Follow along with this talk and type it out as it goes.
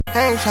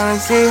Ain't tryna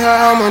see her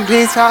on my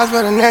detox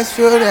for the next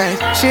few days.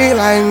 She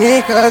like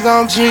me cause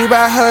I'm G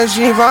by her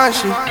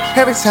Givenchy.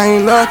 Every time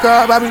you look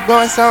up, I be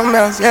doing something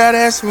else. Yeah,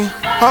 that's me.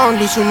 I don't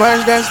do too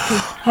much, that's me.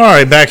 All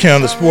right, back here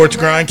on the Sports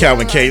Grind,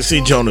 Calvin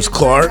Casey, Jonas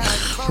Clark,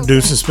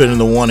 producing, spinning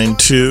the 1 and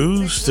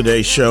 2s.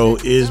 Today's show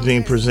is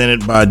being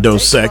presented by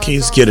Dos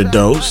Equis, Get a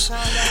Dose,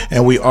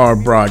 and we are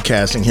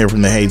broadcasting here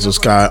from the Hazel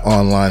Sky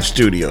Online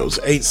Studios,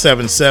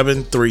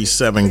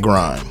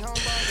 877-37-GRIND.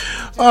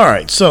 All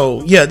right,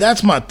 so, yeah,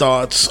 that's my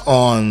thoughts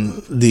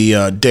on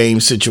the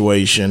Dame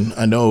situation.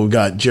 I know we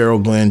got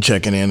Gerald Glenn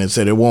checking in and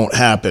said it won't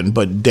happen,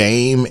 but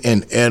Dame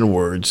and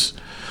Edwards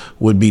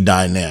would be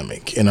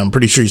dynamic. And I'm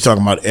pretty sure he's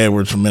talking about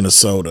Edwards from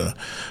Minnesota.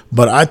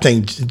 But I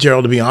think,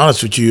 Gerald, to be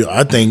honest with you,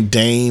 I think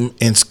Dame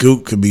and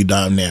Scoot could be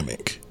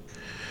dynamic.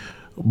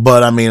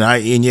 But, I mean, I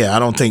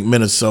don't think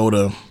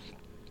Minnesota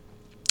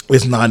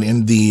is not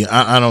in the –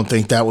 I don't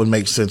think that would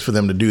make sense for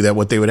them to do that,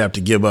 what they would have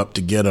to give up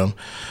to get him.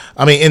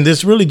 I mean, and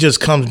this really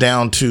just comes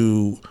down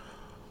to,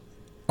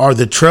 are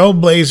the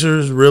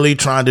Trailblazers really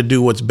trying to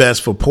do what's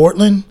best for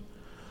Portland,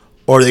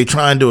 or are they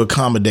trying to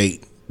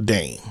accommodate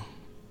Dame?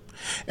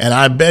 And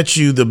I bet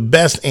you the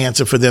best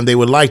answer for them, they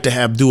would like to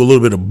have do a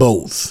little bit of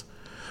both.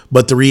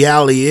 But the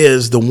reality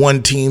is the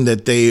one team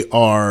that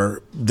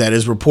that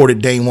is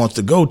reported Dame wants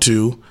to go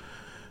to,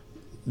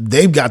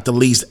 they've got the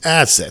least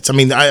assets. I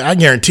mean, I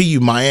guarantee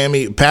you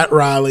Miami, Pat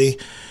Riley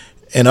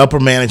and upper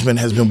management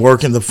has been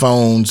working the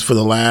phones for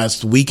the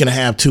last week and a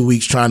half, 2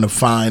 weeks, trying to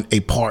find a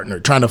partner,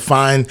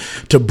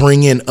 to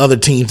bring in other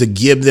teams to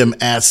give them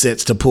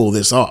assets to pull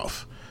this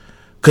off.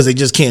 Because they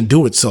just can't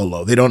do it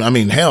solo. They don't. I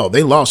mean, hell,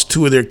 they lost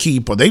two of their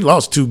they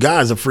lost two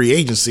guys of free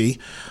agency,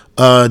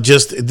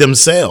 just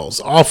themselves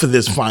off of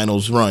this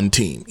finals run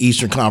team,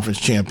 Eastern Conference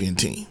champion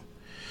team.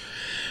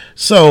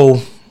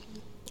 So,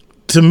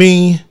 to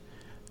me,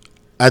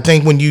 I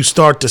think when you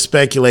start to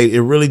speculate,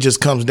 it really just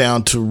comes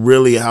down to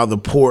really how the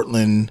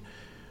Portland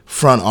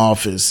front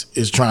office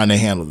is trying to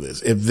handle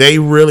this. If they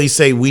really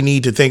say we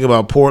need to think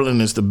about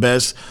Portland as the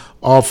best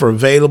offer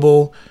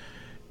available,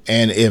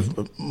 and if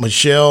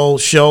Michelle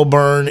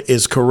Shelburne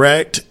is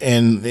correct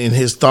in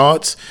his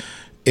thoughts,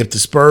 if the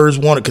Spurs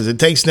want it, because it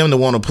takes them to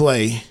want to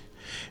play,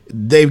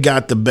 they've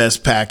got the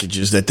best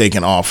packages that they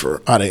can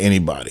offer out of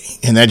anybody.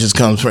 And that just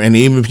comes from, and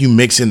even if you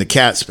mix in the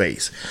cap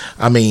space,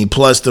 I mean,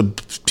 plus the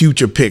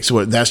future picks,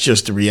 that's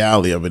just the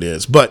reality of it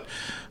is. But,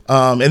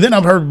 and then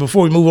I've heard,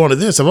 before we move on to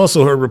this, I've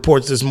also heard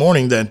reports this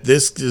morning that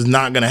this is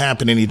not going to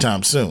happen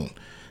anytime soon.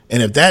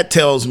 And if that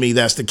tells me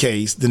that's the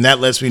case, then that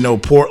lets me know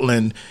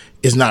Portland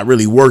is not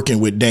really working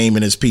with Dame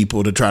and his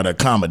people to try to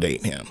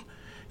accommodate him.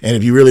 And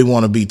if you really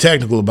want to be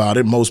technical about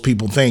it, most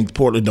people think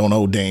Portland don't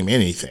owe Dame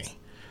anything.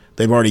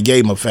 They've already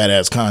gave him a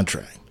fat-ass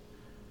contract.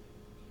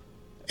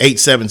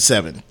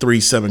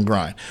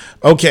 877-37-GRIND.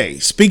 Okay,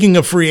 speaking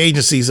of free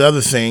agencies,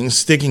 other things,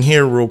 sticking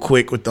here real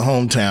quick with the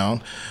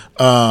hometown,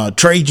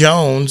 Trey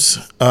Jones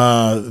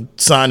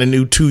signed a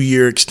new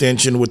 2-year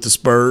extension with the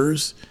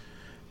Spurs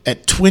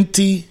at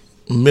 $20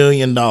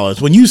 million.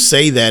 When you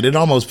say that, it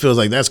almost feels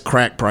like that's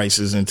crack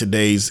prices in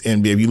today's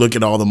NBA. If you look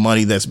at all the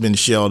money that's been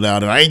shelled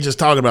out, and I ain't just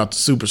talking about the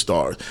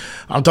superstars,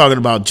 I'm talking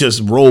about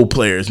just role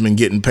players been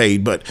getting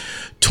paid. But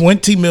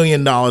 $20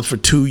 million for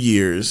 2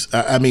 years.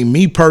 I mean,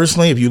 me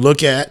personally, if you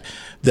look at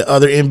the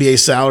other NBA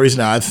salaries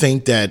now, I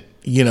think that,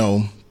 you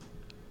know,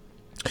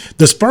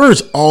 the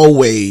Spurs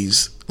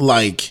always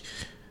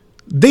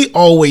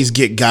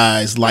get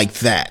guys like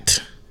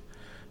that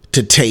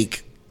to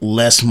take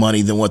less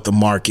money than what the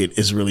market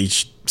is really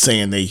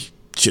saying they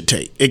should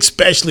take,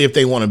 especially if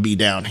they want to be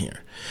down here.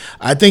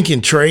 I think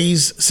in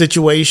Trey's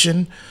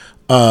situation,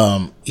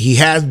 he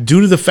has,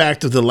 due to the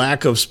fact of the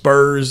lack of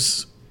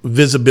Spurs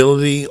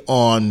visibility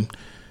on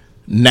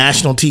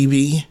national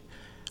TV,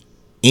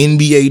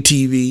 NBA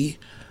TV,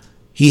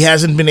 he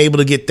hasn't been able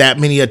to get that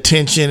many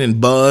attention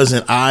and buzz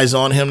and eyes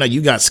on him. Now,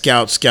 you got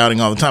scouts scouting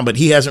all the time, but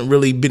he hasn't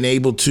really been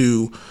able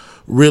to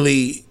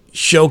really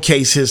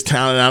showcase his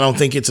talent. I don't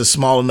think it's a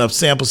small enough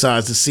sample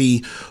size to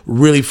see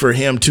really for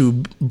him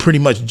to pretty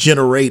much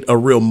generate a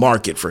real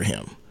market for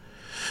him.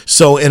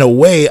 So in a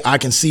way, I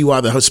can see why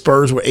the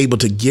Spurs were able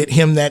to get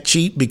him that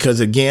cheap, because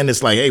again,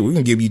 it's like, hey, we're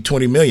going to give you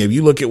 $20 million. If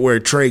you look at where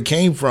Trey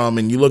came from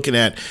and you're looking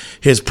at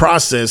his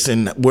process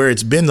and where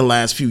it's been the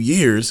last few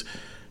years,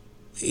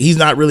 he's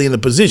not really in the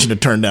position to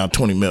turn down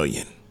 $20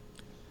 million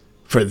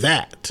for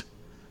that.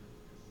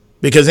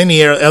 Because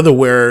any other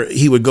where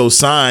he would go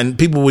sign,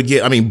 people would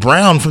get. I mean,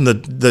 Brown from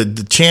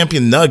the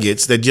champion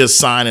Nuggets that just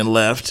signed and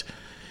left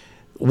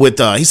with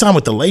he signed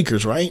with the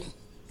Lakers, right?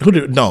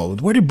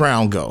 Where did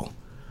Brown go?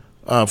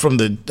 From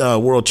the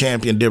world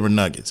champion Denver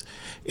Nuggets.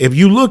 If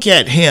you look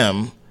at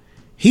him,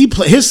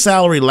 his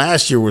salary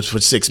last year was for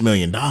 $6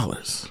 million.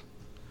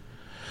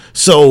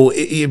 So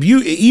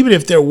even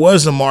if there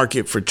was a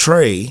market for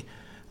Trey,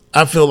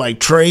 I feel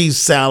like Trey's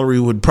salary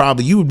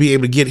you would be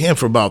able to get him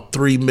for about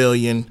 $3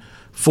 million.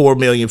 $4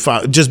 million,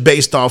 just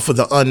based off of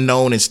the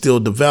unknown and still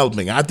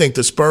developing. I think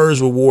the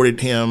Spurs rewarded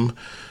him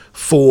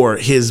for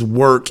his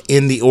work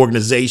in the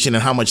organization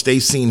and how much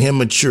they've seen him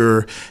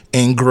mature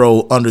and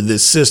grow under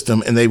this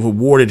system, and they've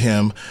awarded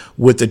him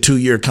with a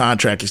 2-year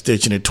contract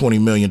extension at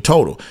 $20 million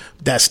total.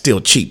 That's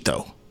still cheap,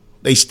 though.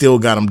 They still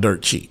got him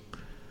dirt cheap.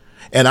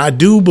 And I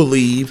do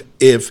believe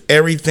if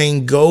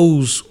everything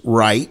goes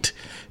right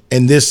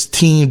and this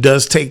team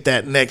does take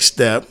that next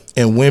step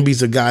and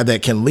Wemby's a guy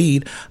that can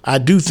lead, I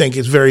do think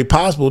it's very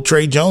possible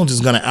Trey Jones is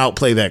going to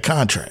outplay that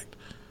contract.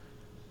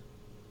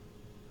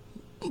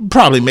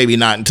 Probably maybe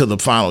not until the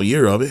final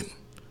year of it,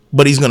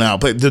 but he's going to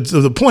outplay.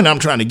 The point I'm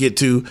trying to get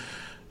to,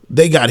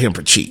 they got him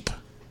for cheap.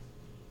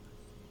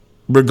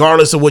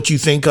 Regardless of what you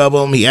think of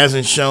him, he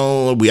hasn't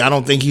shown. I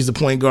don't think he's the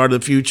point guard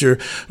of the future.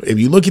 If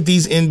you look at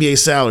these NBA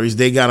salaries,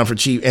 they got him for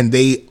cheap, and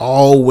they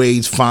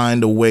always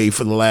find a way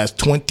for the last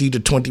 20 to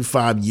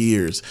 25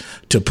 years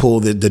to pull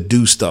the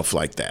do stuff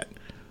like that.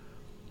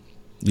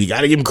 You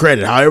got to give them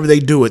credit. However they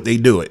do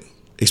it,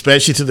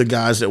 especially to the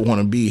guys that want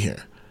to be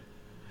here.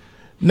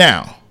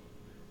 Now,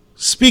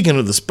 speaking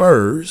of the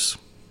Spurs,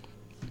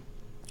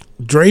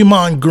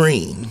 Draymond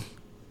Green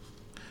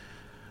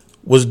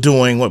was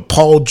doing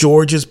Paul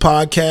George's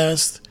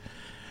podcast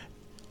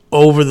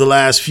over the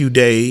last few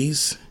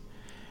days,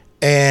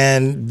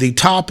 and the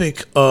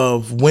topic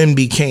of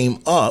Wemby came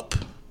up,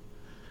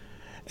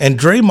 and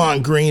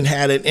Draymond Green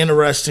had an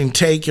interesting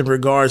take in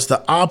regards to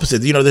the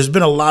opposite. You know, there's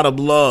been a lot of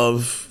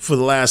love for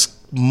the last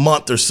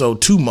month or so,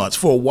 2 months,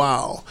 for a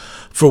while,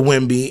 for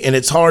Wemby, and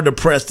it's hard to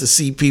press to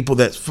see people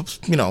that,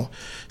 you know,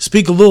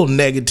 speak a little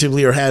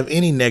negatively or have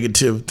any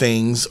negative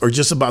things or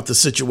just about the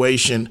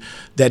situation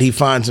that he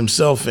finds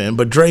himself in.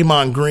 But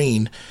Draymond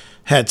Green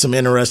had some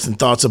interesting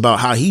thoughts about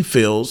how he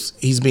feels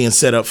he's being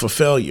set up for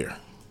failure.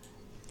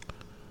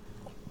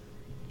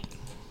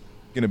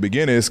 In the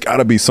beginning, it's got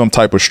to be some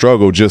type of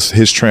struggle, just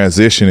his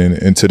transition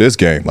into this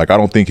game. Like, I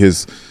don't think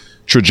his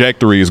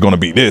trajectory is going to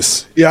be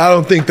this. Yeah, I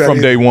don't think that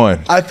from day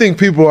one. I think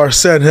people are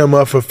setting him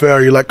up for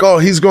failure. Like, oh,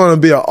 he's going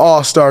to be an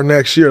all-star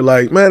next year.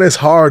 Like, man, it's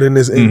hard in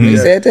this NBA. You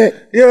said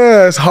that?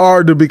 Yeah, it's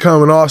hard to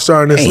become an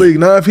all-star in this league.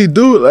 Now, if he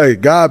do it,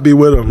 like, God be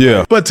with him.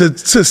 Yeah. But to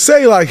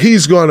say, like,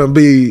 he's going to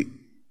be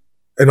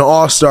an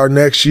all-star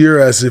next year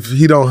as if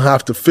he don't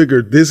have to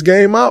figure this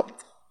game out,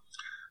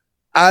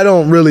 I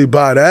don't really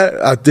buy that.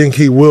 I think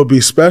he will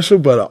be special,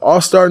 but an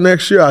all-star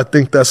next year, I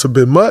think that's a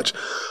bit much.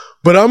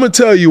 But I'm going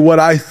to tell you what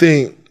I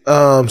think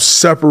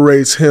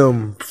separates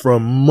him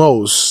from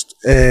most,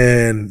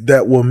 and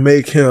that will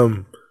make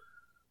him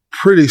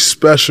pretty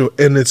special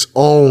in its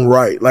own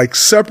right. Like,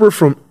 separate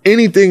from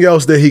anything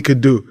else that he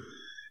could do.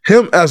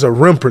 Him as a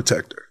rim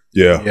protector.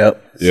 Yeah.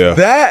 Yep. Yeah.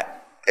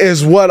 That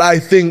is what I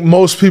think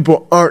most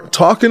people aren't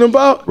talking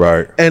about.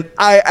 Right. And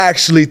I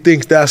actually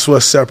think that's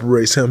what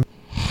separates him.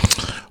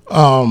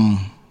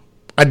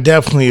 I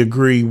definitely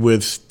agree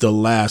with the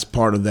last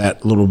part of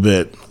that a little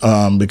bit,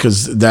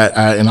 because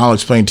and I'll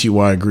explain to you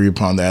why I agree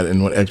upon that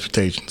and what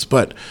expectations.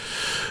 But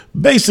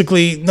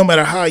basically, no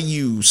matter how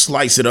you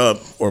slice it up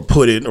or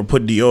put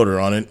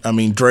deodorant on it, I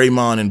mean,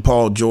 Draymond and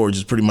Paul George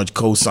is pretty much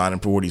co-signing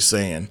for what he's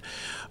saying.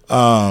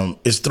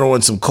 It's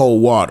throwing some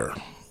cold water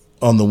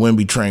on the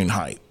Wemby train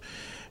hype.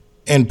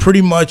 And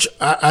pretty much,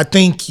 I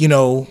think, you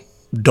know,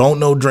 don't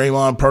know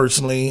Draymond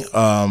personally,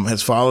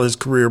 has followed his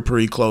career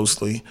pretty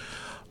closely.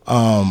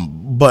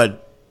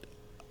 But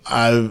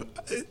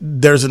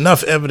there's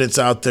enough evidence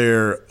out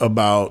there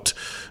about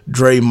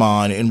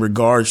Draymond in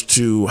regards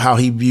to how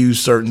he views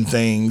certain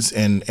things.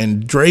 And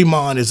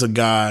Draymond is a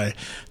guy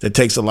that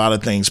takes a lot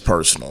of things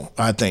personal,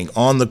 I think,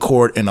 on the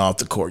court and off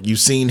the court. You've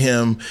seen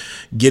him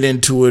get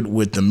into it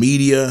with the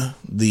media,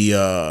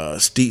 the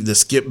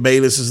Skip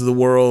Baylesses of the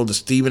world, the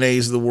Stephen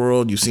A's of the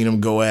world. You've seen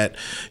him go at,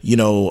 you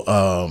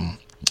know,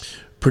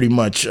 pretty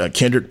much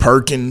Kendrick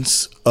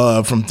Perkins,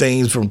 from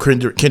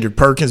Kendrick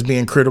Perkins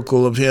being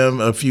critical of him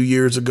a few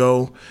years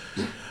ago.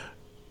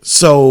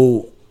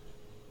 So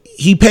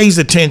he pays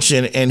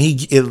attention, and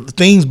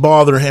things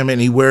bother him,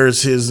 and he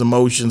wears his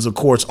emotions, of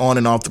course, on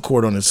and off the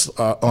court on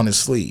his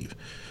sleeve,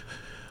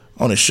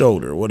 on his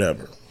shoulder,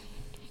 whatever.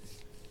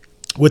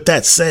 With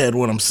that said,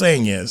 what I'm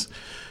saying is,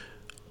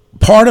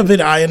 part of it,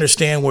 I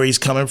understand where he's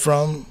coming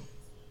from,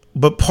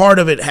 but part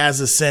of it has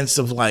a sense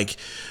of, like,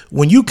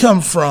 when you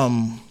come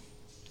from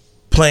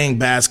playing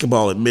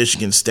basketball at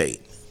Michigan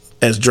State,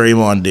 as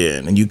Draymond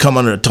did, and you come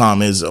under Tom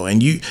Izzo,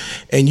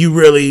 and you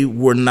really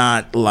were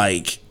not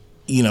like,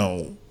 you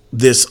know,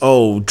 this,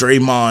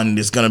 Draymond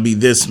is going to be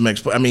this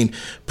next. I mean,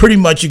 pretty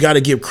much you got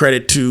to give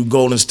credit to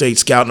Golden State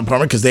scouting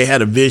department, because they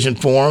had a vision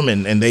for him,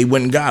 and they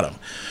went and got him.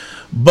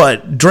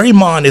 But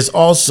Draymond has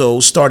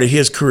also started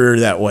his career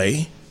that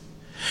way.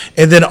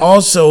 And then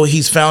also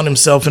he's found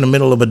himself in the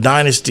middle of a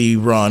dynasty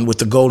run with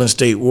the Golden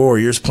State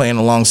Warriors, playing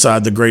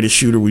alongside the greatest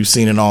shooter we've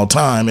seen in all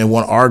time, and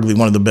arguably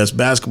one of the best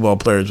basketball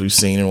players we've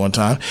seen in one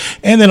time.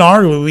 And then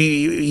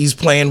arguably he's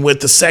playing with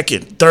the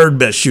third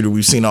best shooter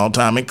we've seen all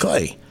time in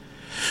Clay.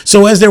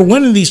 So as they're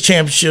winning these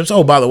championships,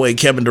 by the way,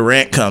 Kevin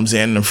Durant comes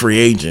in, a free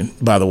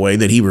agent, by the way,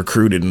 that he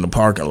recruited in the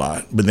parking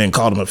lot, but then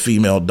called him a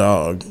female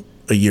dog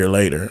a year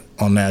later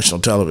on national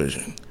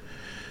television.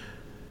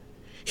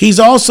 he's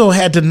also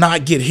had to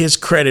not get his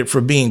credit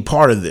for being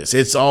part of this.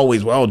 It's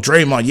always, well,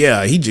 Draymond,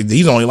 yeah,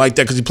 he's only like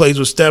that because he plays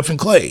with Steph and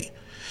Clay.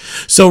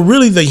 So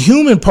really the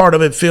human part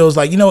of it feels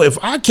like, if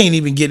I can't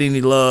even get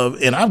any love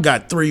and I've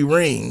got 3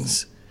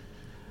 rings,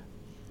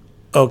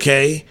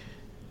 okay,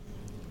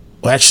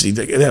 well, actually,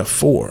 they have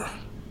 4,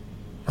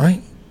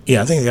 right?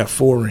 Yeah, I think they got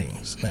 4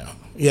 rings now.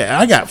 Yeah,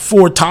 I got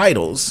 4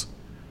 titles.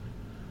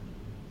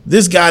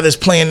 This guy that's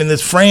playing in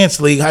this France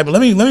league,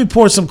 let me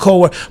pour some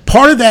cold water.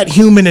 Part of that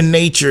human in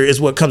nature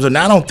is what comes up.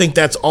 Now, I don't think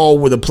that's all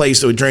where the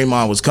place that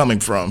Draymond was coming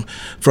from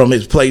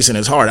his place in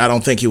his heart. I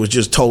don't think he was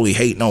just totally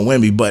hating on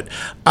Wemby, but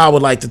I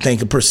would like to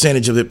think a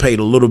percentage of it paid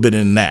a little bit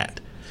in that.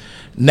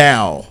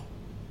 Now,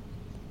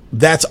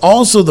 that's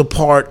also the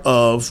part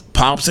of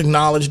Pops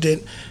acknowledged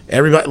it.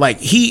 Everybody, like,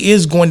 he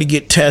is going to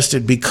get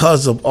tested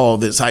because of all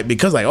this hype.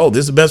 Because, like, this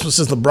is the best one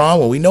since LeBron.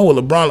 Well, we know what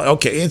LeBron, like,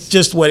 okay, it's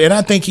just what, and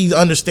I think he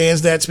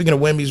understands that. Speaking of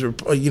Wemby's,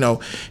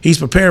 he's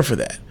prepared for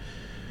that.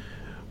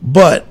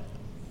 But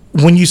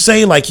when you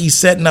say, like, he's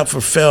setting up for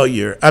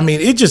failure, I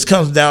mean, it just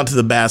comes down to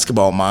the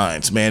basketball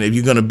minds, man, if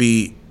you're going to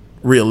be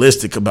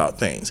realistic about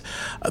things.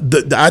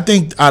 I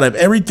think out of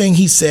everything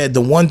he said,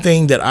 the one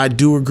thing that I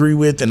do agree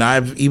with, and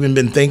I've even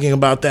been thinking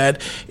about that,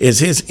 is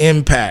his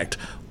impact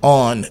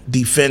on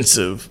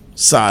defensive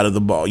side of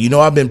the ball.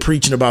 I've been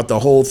preaching about the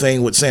whole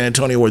thing with San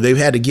Antonio where they've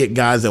had to get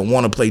guys that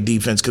want to play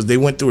defense because they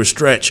went through a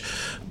stretch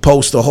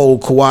post the whole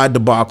Kawhi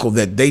debacle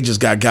that they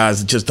just got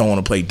guys that just don't want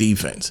to play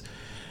defense.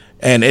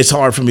 And it's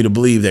hard for me to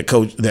believe that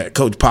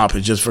Coach Pop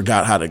has just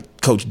forgot how to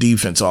coach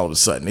defense all of a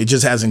sudden. It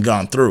just hasn't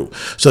gone through.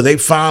 So they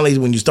finally,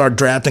 when you start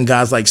drafting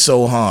guys like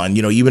Sohan,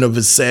 even a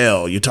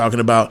Vassell, you're talking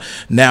about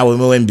now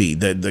with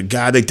Wemby, the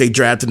guy that they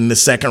drafted in the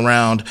second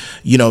round,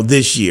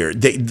 this year.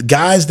 The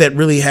guys that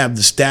really have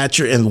the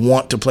stature and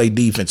want to play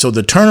defense. So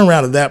the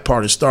turnaround of that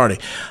part is starting.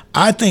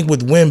 I think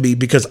with Wemby,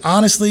 because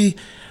honestly,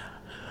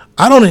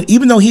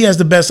 even though he has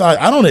the best odds,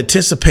 I don't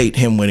anticipate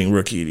him winning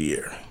Rookie of the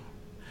Year.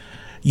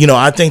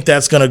 I think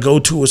that's going to go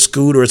to a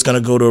Scoot or it's going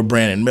to go to a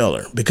Brandon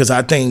Miller because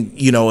I think,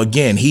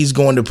 again, he's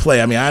going to play.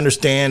 I mean, I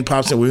understand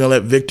Pop said we're going to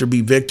let Victor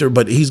be Victor,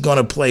 but he's going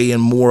to play in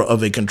more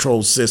of a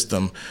controlled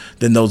system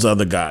than those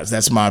other guys.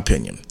 That's my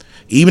opinion.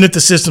 Even if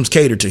the system's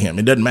catered to him,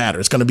 it doesn't matter.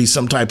 It's going to be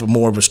some type of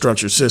more of a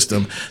structured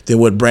system than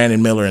what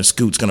Brandon Miller and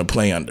Scoot's going to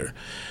play under.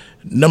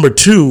 Number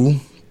 2,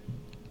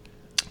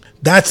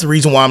 that's the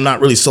reason why I'm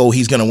not really sold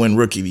he's going to win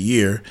Rookie of the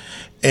Year.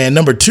 And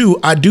number 2,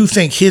 I do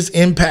think his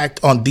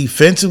impact on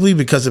defensively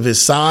because of his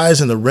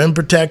size and the rim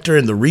protector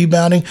and the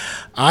rebounding,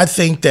 I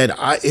think that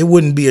it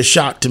wouldn't be a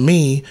shock to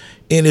me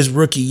in his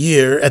rookie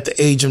year at the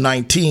age of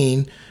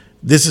 19.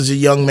 This is a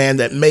young man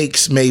that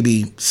makes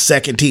maybe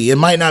second team. It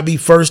might not be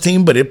first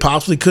team, but it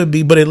possibly could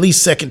be, but at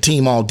least second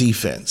team all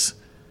defense.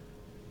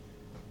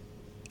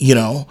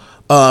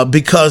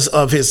 Because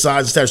of his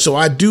size and stature. So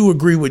I do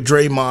agree with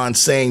Draymond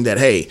saying that,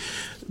 hey,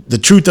 the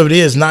truth of it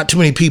is not too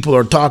many people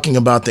are talking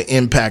about the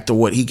impact of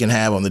what he can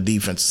have on the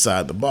defensive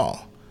side of the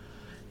ball.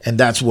 And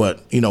that's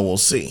what, we'll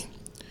see.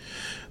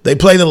 They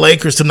play the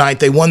Lakers tonight.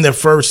 They won their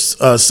first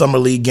summer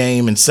league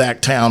game in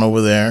Sacktown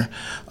over there.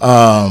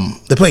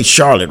 They played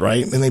Charlotte,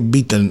 right? And they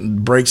beat the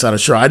brakes out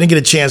of Charlotte. I didn't get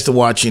a chance to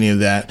watch any of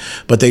that,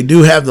 but they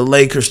do have the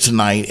Lakers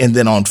tonight. And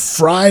then on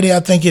Friday, I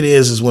think it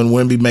is when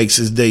Wemby makes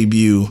his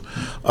debut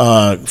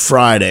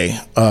Friday.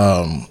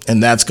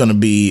 And that's going to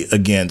be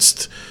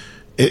against...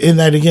 Isn't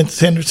that against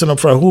Henderson on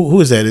Friday?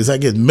 Who is that? Is that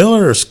against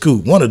Miller or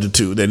Scoot? One of the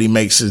two that he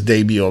makes his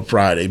debut on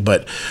Friday.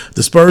 But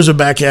the Spurs are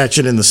back at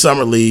it in the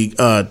Summer League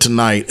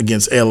tonight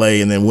against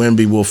LA, and then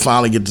Wemby will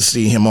finally get to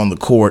see him on the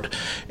court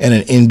in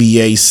an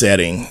NBA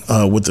setting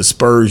with the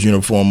Spurs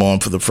uniform on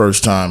for the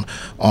first time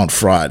on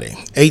Friday.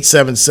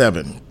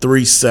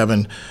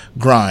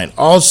 877-37-GRIND.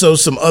 Also,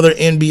 some other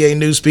NBA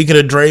news. Speaking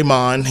of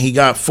Draymond, he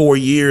got 4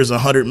 years,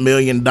 $100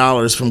 million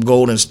from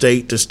Golden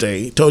State to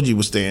stay. Told you he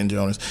was staying,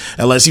 Jonas,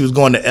 unless he was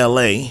going to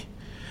LA. He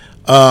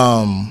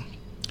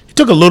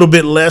took a little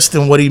bit less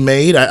than what he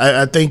made.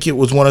 I think it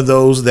was one of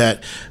those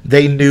that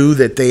they knew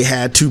that they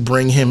had to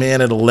bring him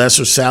in at a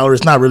lesser salary.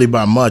 It's not really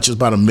by much. It's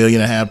about $1.5 million,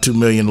 $2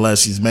 million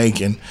less he's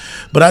making.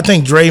 But I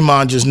think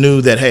Draymond just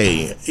knew that,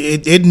 hey,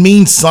 it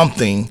means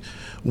something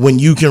when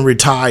you can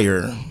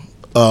retire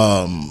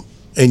and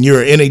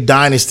you're in a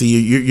dynasty.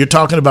 You're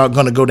talking about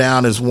going to go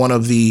down as one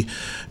of the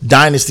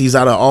dynasties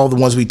out of all the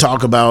ones we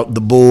talk about,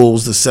 the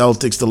Bulls, the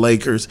Celtics, the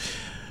Lakers,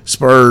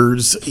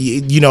 Spurs.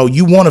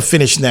 You want to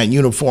finish in that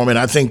uniform, and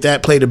I think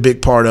that played a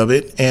big part of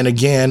it. And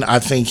again, I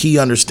think he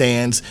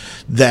understands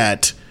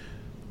that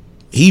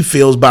he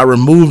feels by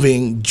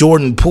removing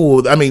Jordan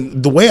Poole. I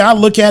mean, the way I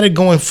look at it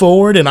going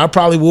forward, and I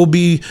probably will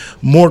be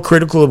more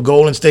critical of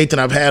Golden State than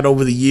I've had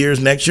over the years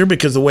next year,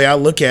 because the way I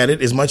look at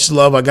it, as much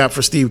love I got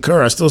for Steve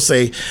Kerr, I still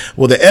say,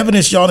 well, the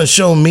evidence y'all done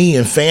shown me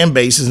and fan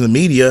bases in the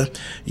media,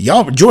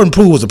 Jordan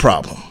Poole was a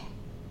problem.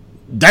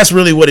 That's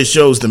really what it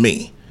shows to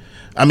me.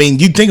 I mean,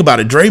 you think about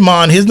it.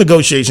 Draymond, his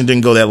negotiation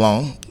didn't go that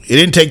long. It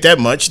didn't take that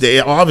much.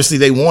 They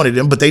wanted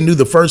him, but they knew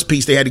the first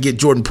piece they had to get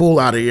Jordan Poole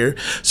out of here.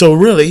 So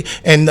really,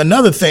 and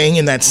another thing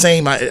in that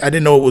same, I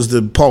didn't know it was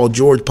the Paul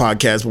George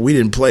podcast, but we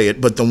didn't play it.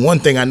 But the one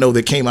thing I know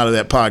that came out of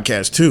that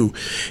podcast too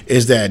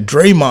is that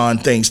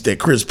Draymond thinks that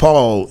Chris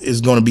Paul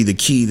is going to be the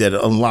key that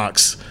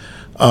unlocks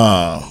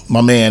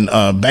my man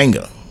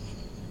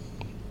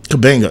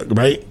Kuminga,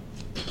 right?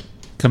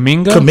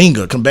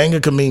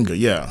 Kuminga,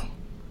 yeah.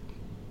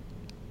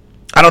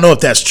 I don't know if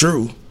that's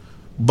true.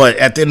 But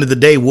at the end of the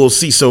day, we'll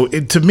see. So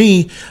to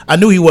me, I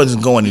knew he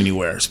wasn't going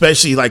anywhere,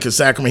 especially like in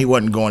Sacramento, he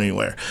wasn't going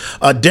anywhere.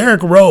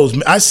 Derrick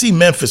Rose, I see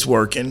Memphis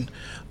working.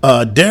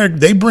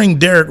 They bring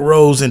Derrick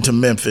Rose into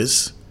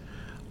Memphis.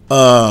 We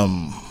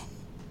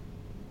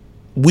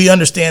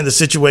understand the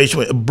situation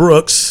with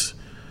Brooks.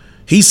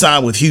 He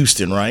signed with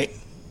Houston, right?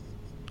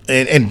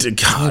 And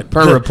God,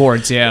 per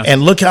reports, yeah.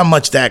 And look how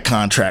much that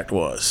contract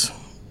was.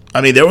 I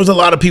mean, there was a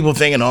lot of people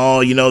thinking,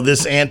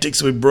 this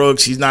antics with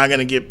Brooks, he's not going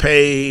to get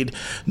paid.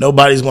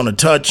 Nobody's going to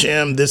touch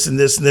him. This and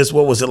this and this.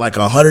 What was it, like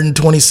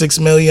 126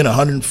 million,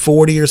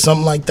 140 or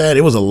something like that?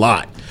 It was a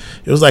lot.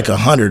 It was like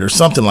 100 or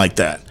something like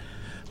that.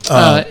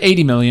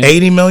 80 million.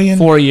 80 million?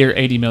 4 year,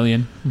 80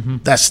 million. Mm-hmm.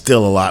 That's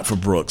still a lot for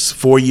Brooks.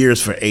 4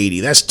 years for 80.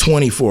 That's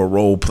 20 for a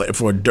role play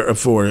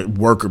for a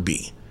worker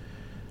bee.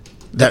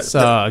 That's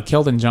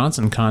Keldon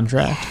Johnson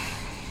contract.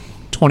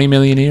 20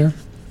 million a year.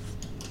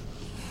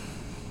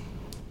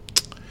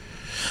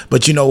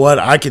 But you know what?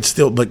 But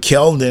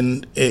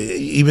Keldon,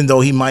 even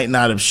though he might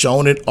not have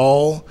shown it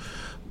all,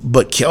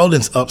 but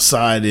Keldon's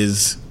upside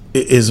is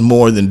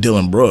more than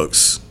Dylan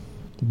Brooks.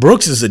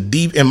 Brooks is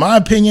in my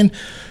opinion,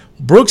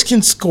 Brooks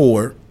can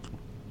score,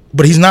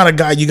 but he's not a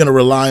guy you're going to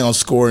rely on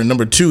scoring.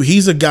 Number two,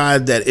 he's a guy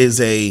that is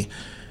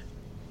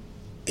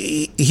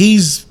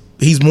he's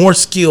more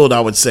skilled,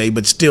 I would say,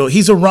 but still,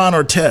 he's a Ron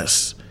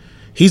Artest.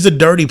 He's a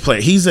dirty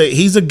player. He's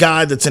a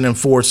guy that's an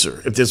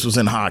enforcer, if this was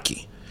in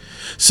hockey.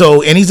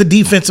 So, and he's a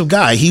defensive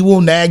guy. He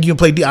will nag you and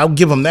play. I'll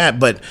give him that.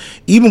 But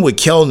even with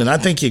Keldon, I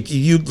think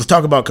you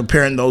talk about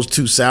comparing those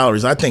two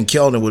salaries. I think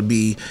Keldon would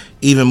be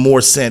even more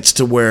sense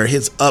to where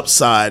his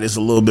upside is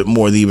a little bit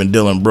more than even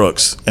Dylan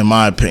Brooks, in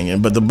my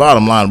opinion. But the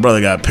bottom line,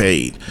 brother got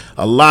paid.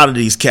 A lot of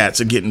these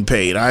cats are getting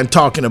paid. I'm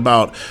talking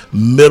about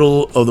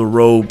middle of the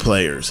road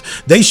players.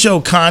 They show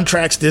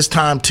contracts this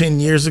time 10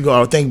 years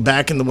ago. I think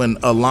back in when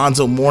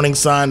Alonzo Mourning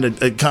signed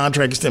a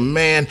contract,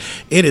 man,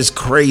 it is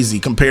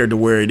crazy compared to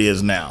where it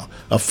is now.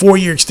 A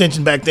 4-year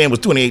extension back then was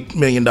 $28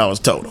 million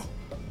total.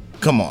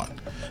 Come on.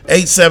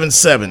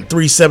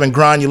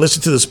 877-37-GRIND. You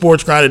listen to the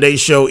Sports Grind. Today's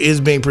show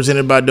is being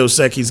presented by Dos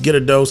Equis. Get a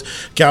dose.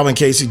 Calvin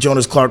Casey,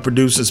 Jonas Clark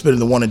producing, spinning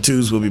the 1 and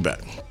 2s. We'll be back.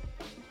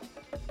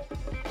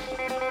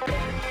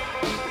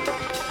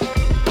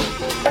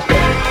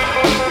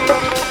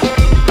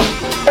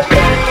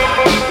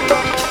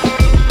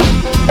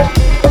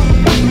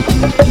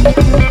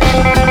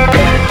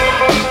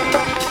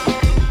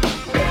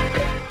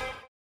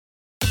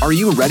 Are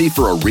you ready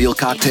for a real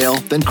cocktail?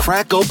 Then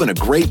crack open a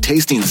great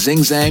tasting Zing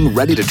Zang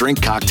ready-to-drink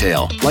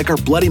cocktail, like our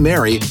Bloody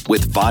Mary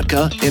with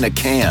vodka in a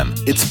can.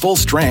 It's full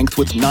strength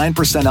with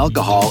 9%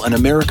 alcohol and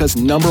America's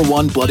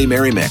 #1 Bloody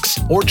Mary mix.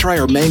 Or try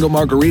our Mango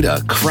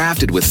Margarita,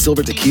 crafted with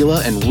silver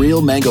tequila and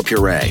real mango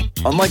puree.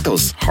 Unlike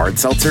those hard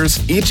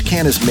seltzers, each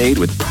can is made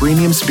with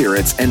premium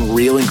spirits and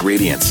real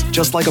ingredients,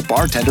 just like a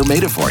bartender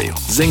made it for you.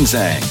 Zing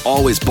Zang,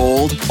 always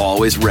bold,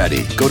 always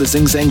ready. Go to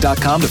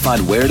zingzang.com to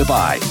find where to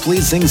buy.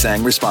 Please Zing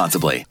Zang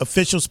responsibly.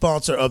 Official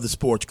sponsor of the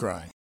Sports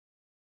Grind.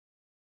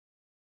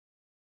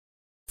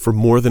 For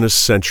more than a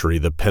century,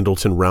 the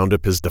Pendleton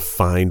Roundup has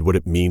defined what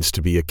it means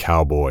to be a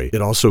cowboy.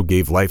 It also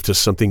gave life to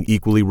something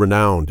equally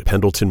renowned,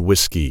 Pendleton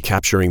whiskey,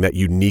 capturing that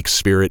unique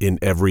spirit in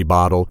every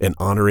bottle and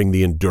honoring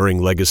the enduring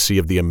legacy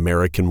of the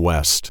American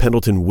West.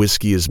 Pendleton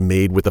whiskey is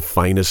made with the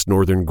finest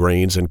northern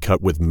grains and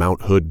cut with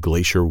Mount Hood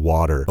Glacier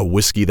water, a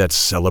whiskey that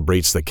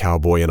celebrates the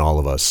cowboy in all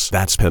of us.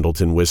 That's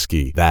Pendleton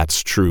whiskey.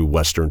 That's true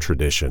Western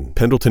tradition.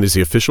 Pendleton is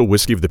the official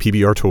whiskey of the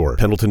PBR Tour.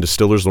 Pendleton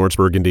Distillers,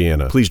 Lawrenceburg,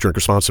 Indiana. Please drink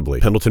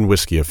responsibly. Pendleton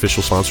whiskey,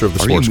 official sponsor of the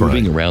Sports Grind. Are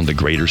you moving around the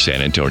greater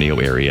San Antonio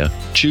area?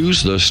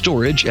 Choose the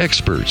storage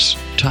experts,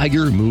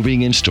 Tiger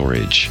Moving and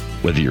Storage.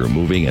 Whether you're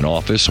moving an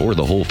office or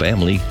the whole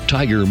family,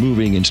 Tiger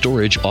Moving and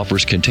Storage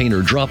offers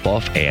container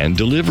drop-off and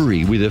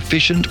delivery with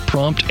efficient,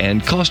 prompt,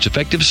 and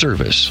cost-effective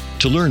service.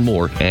 To learn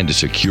more and to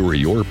secure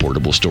your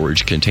portable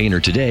storage container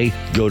today,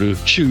 go to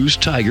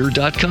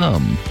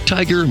choosetiger.com.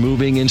 Tiger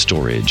Moving and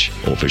Storage,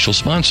 official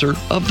sponsor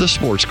of the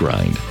Sports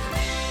Grind.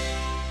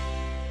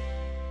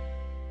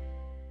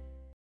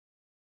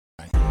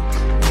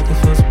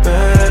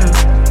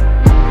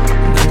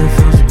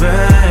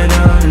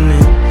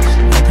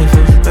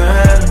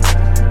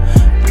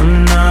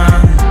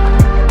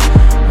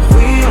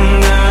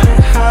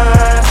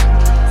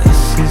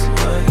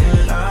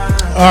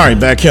 All right,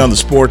 back here on the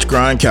Sports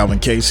Grind, Calvin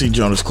Casey,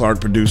 Jonas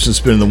Clark producing,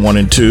 spinning the 1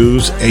 and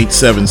 2s.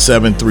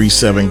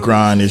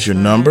 877-37-GRIND is your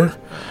number.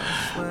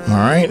 All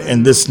right,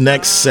 and this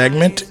next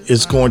segment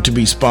is going to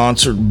be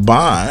sponsored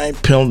by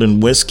Pendleton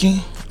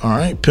Whiskey, All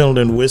right,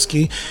 Pendleton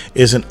whiskey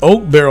is an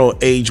oak barrel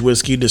aged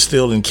whiskey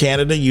distilled in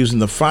Canada using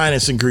the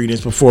finest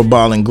ingredients before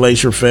bottling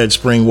glacier-fed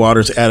spring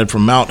waters added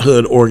from Mount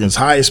Hood, Oregon's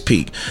highest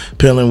peak.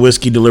 Pendleton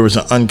whiskey delivers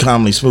an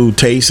uncommonly smooth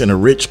taste and a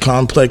rich,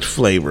 complex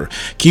flavor.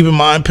 Keep in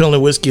mind,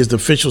 Pendleton whiskey is the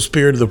official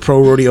spirit of the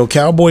Pro Rodeo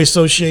Cowboy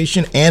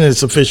Association and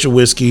it's official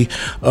whiskey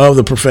of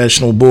the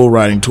Professional Bull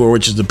Riding Tour,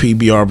 which is the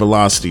PBR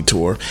Velocity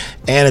Tour,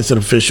 and it's an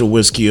official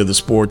whiskey of the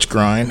Sports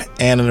Grind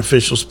and an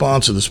official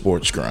sponsor of the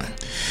Sports Grind.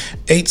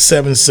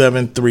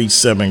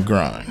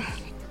 877-37-GRIND.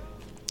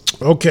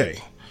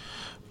 Okay.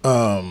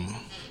 A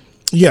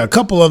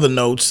couple other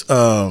notes.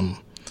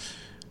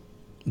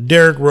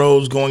 Derrick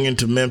Rose going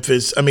into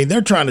Memphis. I mean,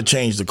 they're trying to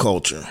change the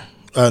culture.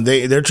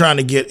 They're trying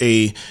to get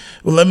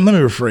let me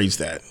rephrase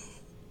that.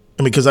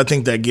 I mean, because I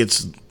think that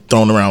gets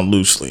thrown around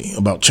loosely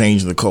about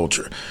changing the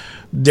culture.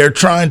 They're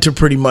trying to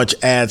pretty much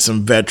add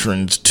some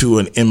veterans to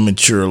an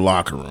immature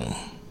locker room.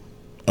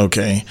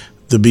 Okay.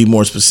 To be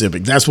more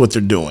specific, that's what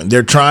they're doing.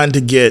 They're trying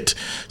to get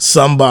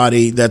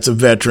somebody that's a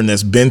veteran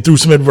that's been through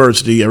some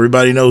adversity.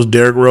 Everybody knows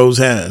Derrick Rose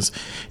has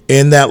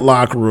in that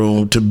locker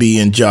room to be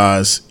in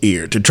Ja's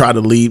ear, to try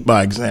to lead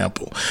by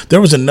example. There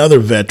was another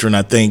veteran,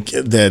 I think,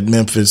 that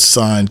Memphis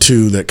signed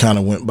too that kind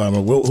of went by.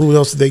 Who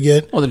else did they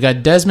get? Well, they've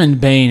got Desmond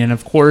Bain, and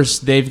of course,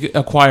 they've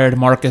acquired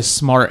Marcus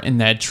Smart in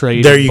that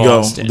trade. There you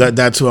Boston. go.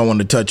 That's who I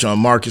wanted to touch on,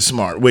 Marcus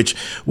Smart, which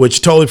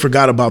totally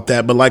forgot about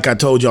that. But like I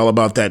told y'all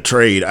about that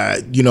trade,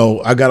 I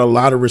got a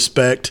lot of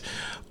respect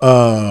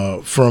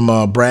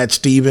from Brad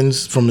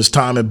Stevens from his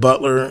time at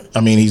Butler. I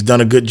mean, he's done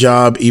a good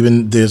job,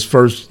 even his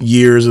first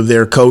years of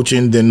their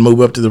coaching, then move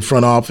up to the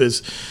front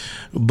office.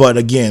 But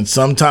again,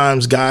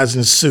 sometimes guys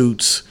in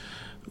suits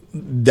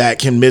that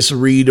can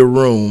misread a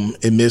room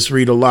and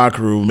misread a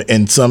locker room.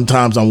 And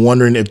sometimes I'm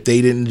wondering if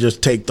they didn't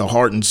just take the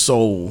heart and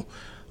soul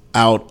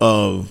out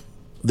of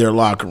their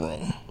locker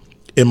room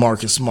in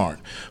Marcus Smart.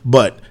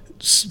 But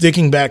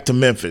sticking back to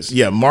Memphis,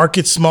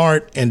 Marcus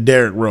Smart and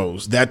Derrick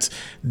Rose. That's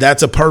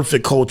a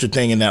perfect culture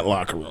thing in that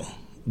locker room.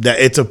 That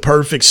it's a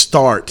perfect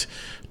start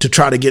to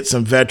try to get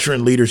some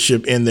veteran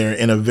leadership in there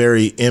in a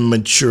very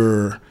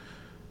immature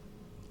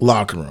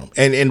locker room.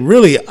 And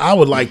really, I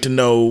would like to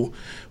know,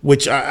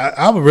 which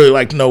I would really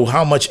like to know,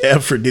 how much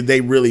effort did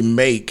they really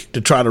make to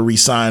try to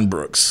re-sign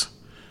Brooks?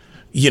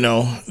 They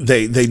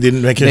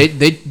didn't make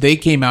it. They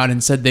came out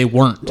and said they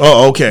weren't.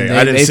 Oh, okay.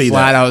 I didn't see that. They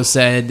flat out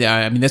said,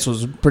 this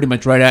was pretty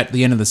much right at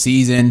the end of the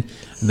season.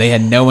 They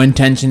had no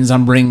intentions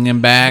on bringing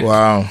him back.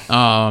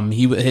 Wow.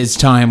 His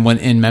time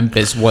in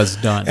Memphis was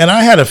done. And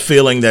I had a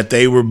feeling that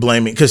they were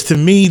blaming, because to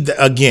me,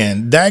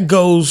 again, that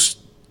goes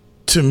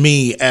to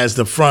me as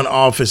the front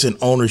office and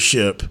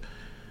ownership,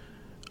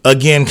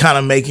 again, kind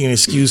of making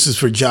excuses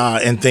for Ja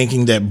and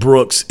thinking that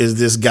Brooks is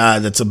this guy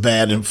that's a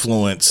bad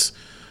influence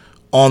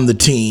on the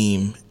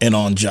team and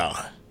on Ja.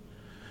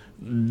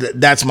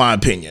 That's my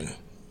opinion.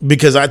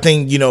 Because I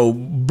think,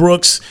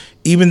 Brooks,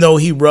 even though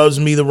he rubs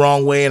me the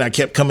wrong way, and I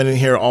kept coming in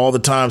here all the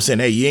time saying,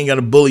 hey, you ain't got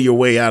to bully your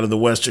way out of the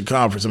Western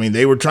Conference. I mean,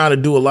 they were trying to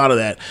do a lot of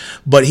that,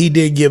 but he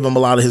did give him a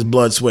lot of his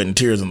blood, sweat, and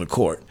tears on the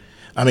court.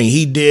 I mean,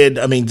 he did.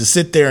 I mean, to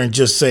sit there and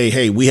just say,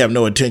 hey, we have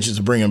no intentions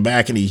of bringing him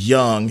back, and he's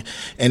young,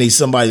 and he's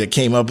somebody that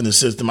came up in the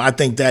system, I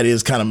think that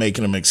is kind of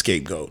making him a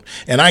scapegoat.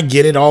 And I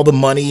get it. All the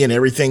money and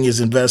everything is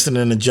invested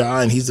in a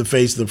Ja, and he's the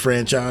face of the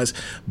franchise.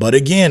 But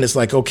again, it's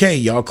like, okay,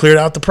 y'all cleared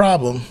out the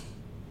problem.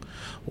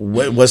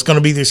 What's going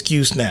to be the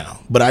excuse now?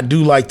 But I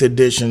do like the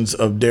additions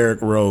of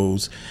Derrick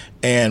Rose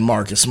and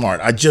Marcus Smart.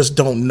 I just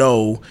don't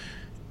know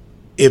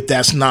if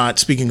that's not,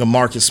 speaking of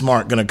Marcus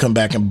Smart, going to come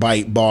back and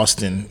bite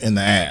Boston in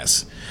the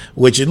ass.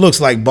 Which it looks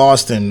like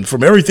Boston,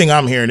 from everything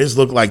I'm hearing, this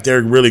looks like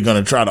they're really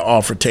going to try to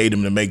offer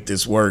Tatum to make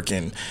this work.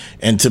 And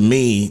to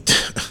me,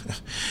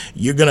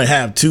 you're going to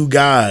have two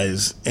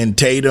guys in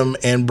Tatum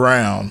and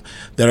Brown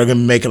that are going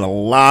to be making a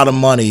lot of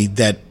money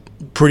that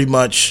pretty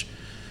much,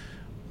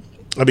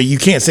 I mean, you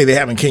can't say they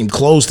haven't came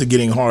close to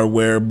getting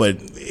hardware, but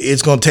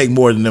it's going to take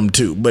more than them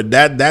two. But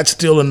that's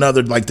still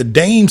another, like the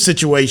Dame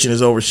situation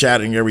is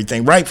overshadowing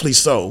everything, rightfully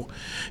so.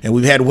 And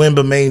we've had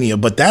Wemby mania,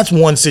 but that's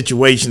one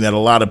situation that a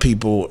lot of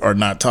people are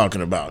not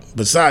talking about.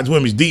 Besides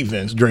Wemby's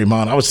defense,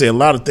 Draymond, I would say a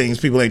lot of things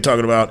people ain't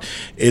talking about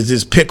is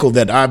this pickle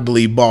that I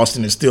believe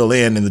Boston is still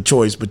in the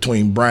choice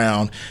between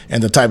Brown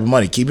and the type of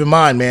money. Keep in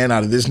mind, man,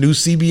 out of this new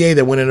CBA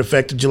that went in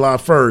effect July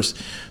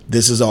 1st,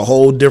 this is a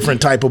whole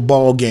different type of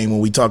ball game when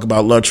we talk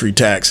about luxury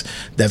tax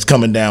that's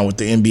coming down with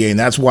the NBA, and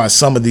that's why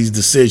some of these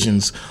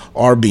decisions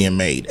are being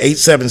made.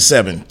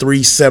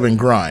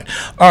 877-37-GRIND.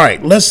 All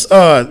right, let's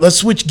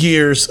switch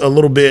gears a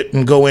little bit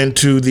and go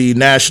into the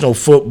National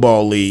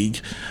Football League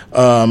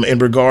in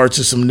regards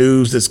to some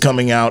news that's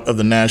coming out of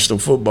the National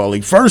Football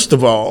League. First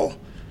of all,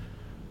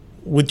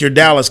 with your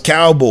Dallas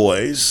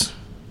Cowboys,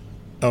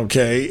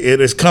 okay,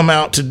 it has come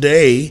out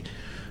today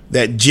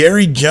that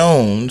Jerry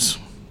Jones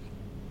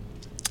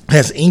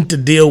has inked a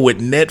deal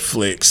with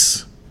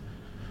Netflix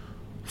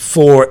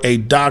for a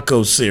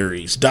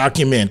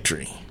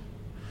documentary.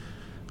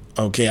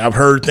 Okay, I've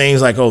heard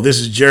things like, oh,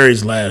 this is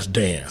Jerry's last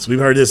dance. We've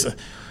heard this, close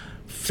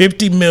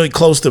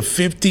to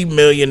 $50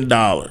 million.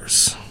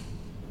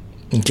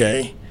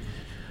 Okay,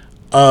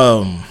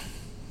 I'll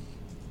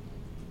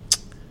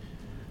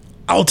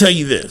tell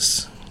you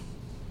this.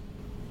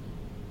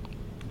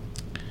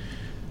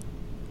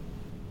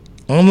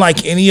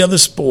 Unlike any other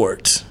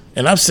sport,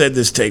 and I've said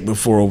this take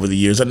before over the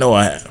years, I know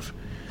I have.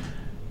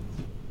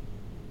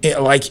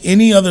 Like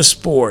any other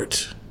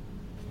sport,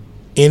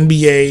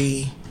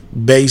 NBA,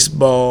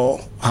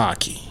 baseball,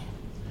 hockey,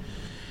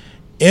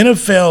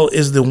 NFL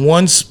is the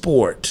one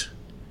sport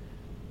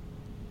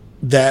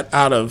that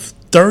out of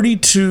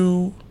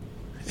 32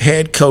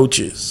 head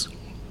coaches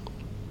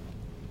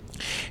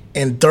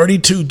and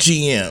 32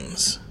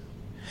 GMs,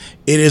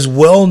 it is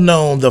well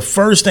known. The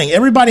first thing,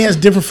 everybody has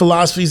different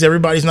philosophies.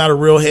 Everybody's not a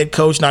real head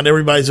coach. Not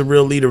everybody's a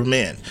real leader of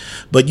men.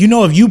 But you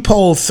know, if you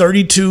poll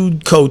 32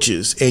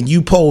 coaches and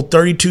you poll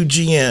 32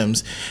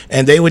 GMs,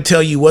 and they would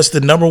tell you what's the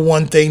number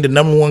one thing, the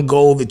number one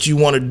goal that you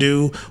want to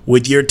do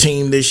with your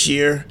team this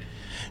year,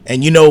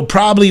 and you know,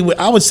 probably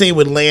I would say it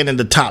would land in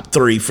the top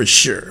 3 for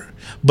sure.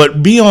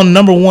 But be on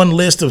number one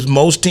list of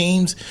most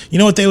teams, you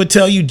know what they would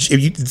tell you?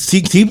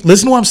 If you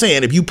listen to what I'm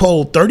saying, if you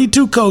poll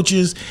 32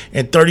 coaches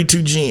and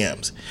 32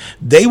 GMs,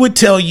 they would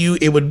tell you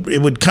it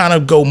would kind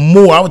of go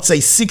more. I would say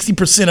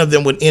 60% of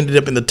them would end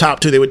up in the top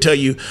 2. They would tell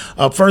you,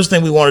 first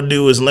thing we want to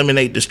do is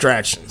eliminate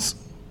distractions.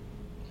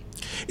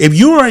 If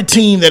you are a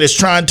team that is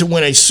trying to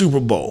win a Super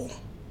Bowl,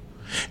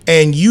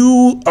 and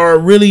you are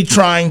really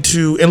trying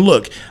to, and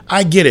look,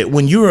 I get it.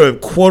 When you're a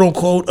quote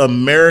unquote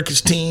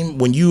America's team,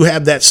 when you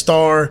have that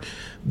star,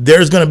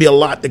 there's going to be a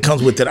lot that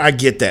comes with it. I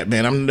get that,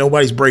 man.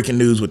 Nobody's breaking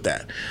news with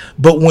that.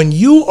 But when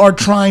you are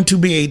trying to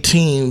be a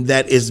team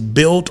that is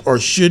built or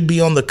should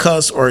be on the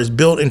cusp or is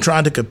built and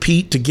trying to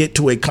compete to get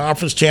to a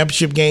conference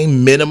championship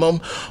game minimum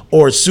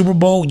or a Super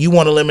Bowl, you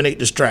want to eliminate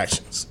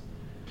distractions.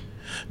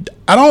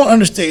 I don't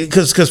understand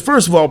because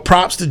first of all,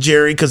 props to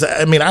Jerry, because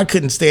I mean I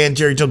couldn't stand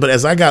Jerry Jones, but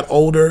as I got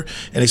older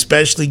and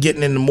especially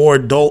getting into more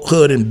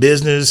adulthood and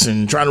business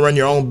and trying to run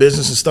your own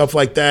business and stuff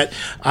like that,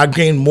 I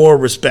gained more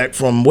respect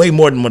from way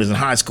more than what is in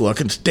high school. I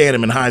couldn't stand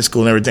him in high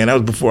school and everything. That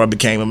was before I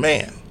became a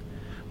man.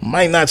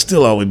 Might not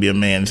still always be a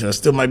man. I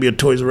still might be a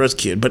Toys R Us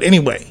kid. But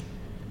anyway,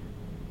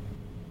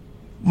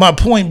 my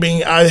point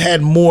being,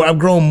 I've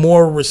grown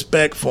more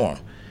respect for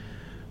him.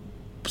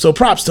 So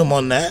props to him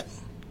on that.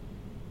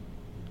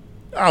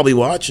 I'll be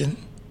watching.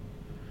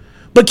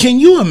 But can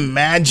you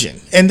imagine?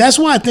 And that's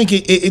why I think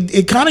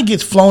it kind of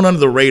gets flown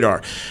under the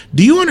radar.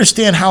 Do you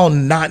understand how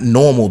not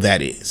normal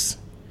that is?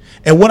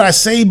 And what I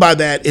say by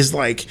that is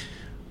like,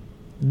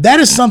 that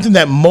is something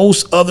that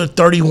most other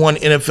 31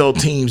 NFL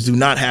teams do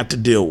not have to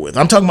deal with.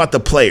 I'm talking about the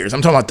players.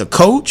 I'm talking about the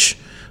coach,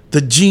 the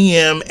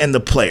GM, and the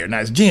player. Now,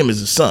 his GM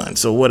is his son,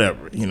 so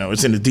whatever. You know,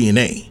 it's in the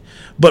DNA.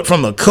 But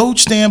from a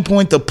coach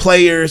standpoint, the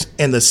players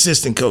and the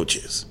assistant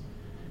coaches,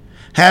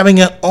 having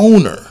an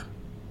owner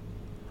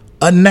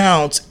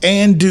announce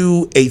and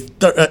do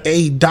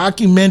a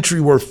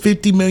documentary worth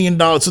 $50 million.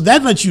 So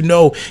that lets you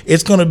know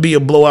it's going to be a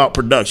blowout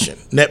production.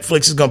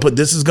 Netflix is going to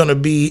this is going to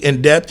be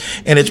in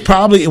depth. And it's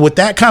probably, with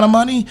that kind of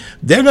money,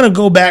 they're going to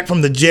go back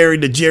from the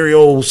Jerry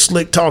old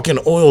slick talking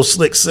oil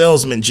slick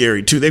salesman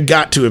Jerry too. They've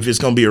got to if it's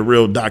going to be a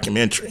real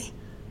documentary.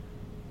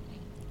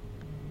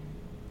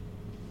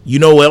 You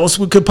know what else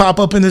could pop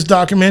up in this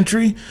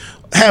documentary?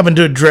 Having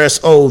to address,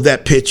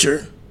 that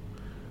picture.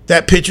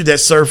 That picture that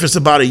surfaced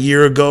about a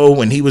year ago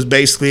when he was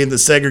basically in the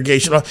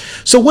segregation.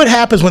 So what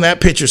happens when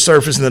that picture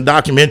surfaced in the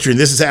documentary, and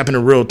this is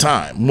happening in real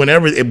time?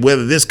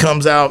 Whether this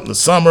comes out in the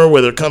summer,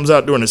 whether it comes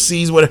out during the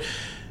season, whatever,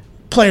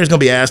 player's going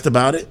to be asked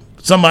about it.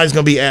 Somebody's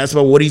going to be asked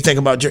about, what do you think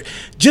about Jerry?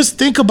 Just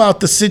think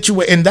about the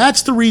situation. And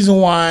that's the reason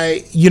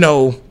why,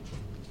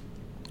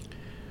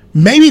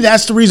 maybe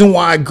that's the reason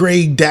why I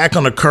grade Dak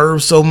on the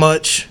curve so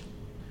much.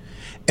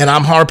 And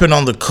I'm harping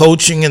on the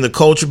coaching and the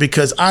culture,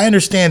 because I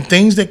understand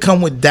things that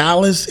come with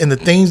Dallas and the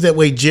things that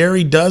way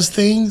Jerry does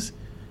things.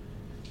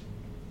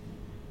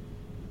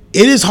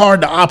 It is hard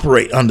to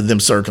operate under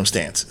them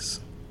circumstances.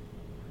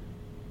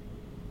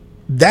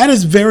 That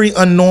is very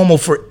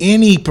unnormal for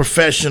any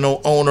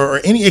professional owner or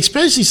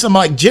especially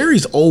somebody like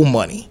Jerry's old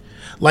money.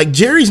 Like,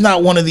 Jerry's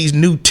not one of these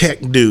new tech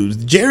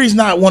dudes. Jerry's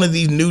not one of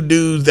these new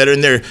dudes that are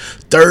in their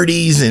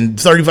 30s and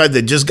 35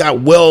 that just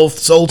got wealth,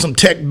 sold some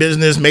tech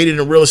business, made it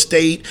in real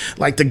estate,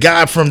 like the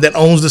guy that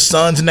owns the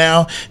Suns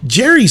now.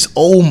 Jerry's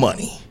old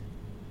money.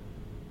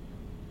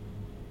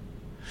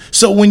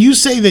 So when you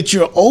say that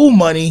you're old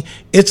money,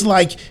 it's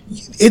like,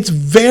 it's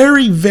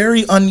very,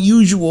 very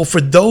unusual for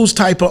those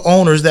type of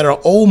owners that are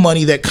old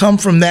money, that come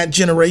from that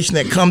generation,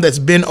 that's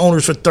been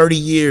owners for 30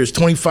 years,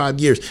 25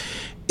 years.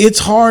 It's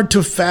hard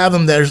to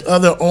fathom there's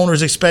other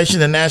owners, especially in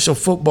the National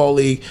Football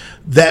League,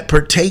 that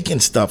partake in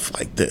stuff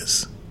like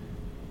this.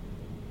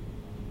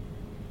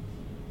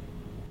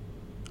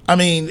 I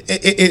mean,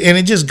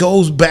 it just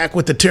goes back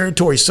with the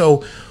territory.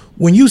 So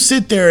when you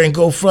sit there and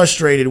go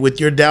frustrated with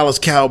your Dallas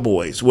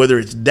Cowboys, whether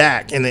it's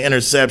Dak and the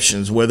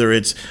interceptions, whether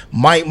it's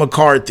Mike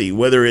McCarthy,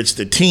 whether it's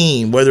the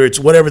team, whether it's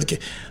whatever the case,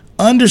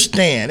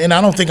 understand, and I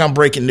don't think I'm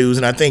breaking news,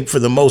 and I think for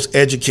the most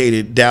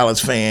educated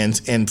Dallas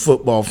fans and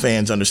football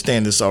fans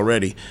understand this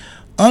already.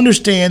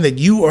 Understand that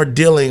you are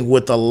dealing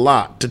with a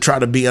lot to try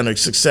to be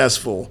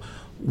successful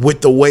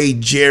with the way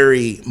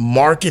Jerry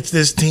markets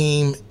this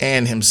team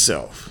and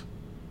himself.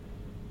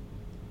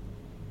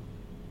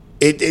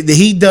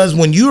 He does,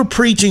 when you're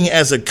preaching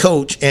as a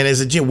coach and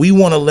as a GM, we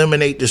want to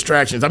eliminate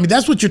distractions. I mean,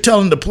 that's what you're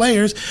telling the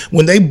players.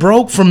 When they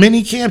broke from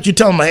mini camps, you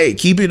tell them, hey,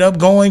 keep it up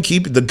going,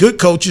 keep the good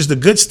coaches, the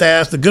good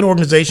staffs, the good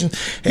organizations.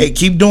 Hey,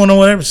 keep doing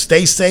whatever,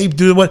 stay safe,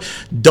 do what.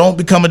 Don't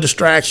become a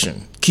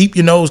distraction. Keep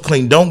your nose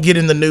clean. Don't get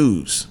in the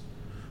news.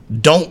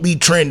 Don't be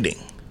trending.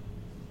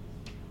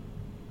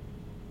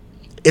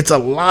 It's a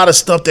lot of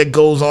stuff that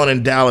goes on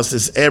in Dallas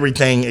that's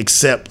everything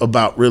except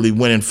about really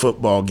winning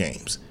football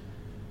games.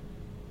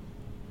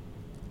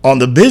 On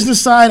the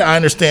business side, I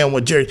understand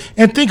what Jerry,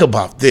 and think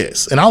about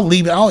this, and I'll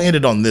end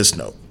it on this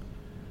note.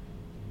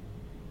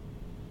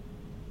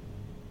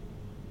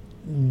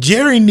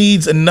 Jerry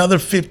needs another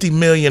 $50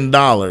 million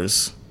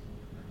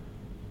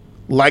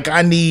like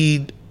I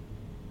need,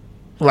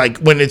 like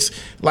when it's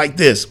like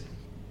this.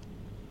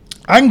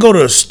 I can go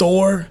to a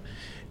store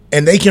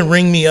and they can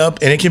ring me up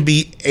and it can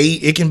be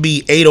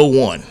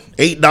 $8.01,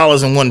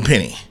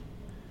 $8.01,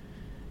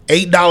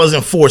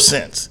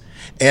 $8.04.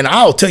 And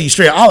I'll tell you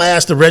straight, I'll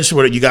ask the register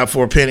what you got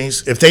 4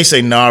 pennies. If they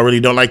say, no, I really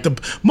don't. Like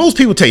most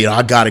people tell you,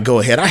 I got to go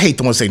ahead. I hate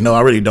the ones that say, no,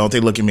 I really don't. They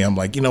look at me. I'm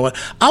like, you know what?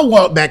 I'll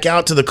walk back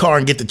out to the car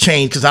and get the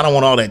change because I don't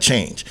want all that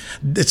change.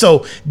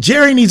 So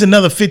Jerry needs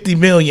another $50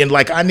 million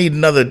like I need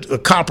a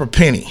copper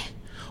penny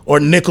or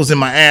nickels in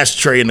my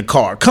ashtray in the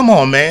car. Come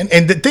on, man.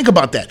 And think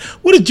about that.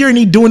 What does Jerry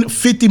need doing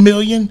 $50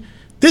 million?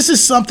 This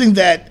is something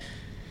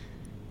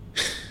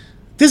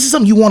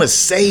you want to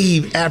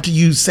save after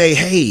you say,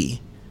 hey,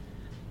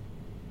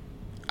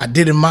 I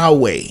did it my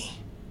way.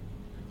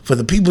 For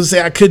the people who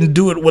say I couldn't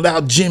do it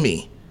without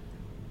Jimmy.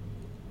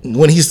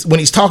 When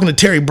he's talking to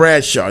Terry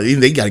Bradshaw,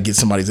 they got to get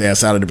somebody's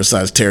ass out of there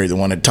besides Terry, the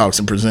one that talks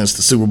and presents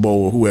the Super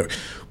Bowl or whoever.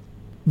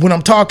 When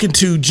I'm talking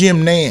to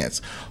Jim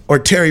Nance or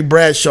Terry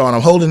Bradshaw and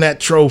I'm holding that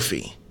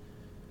trophy,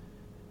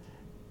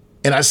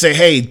 and I say,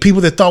 hey, people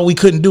that thought we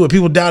couldn't do it,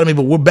 people doubted me,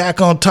 but we're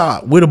back on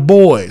top. We're the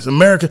boys,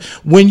 America.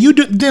 When you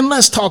do, then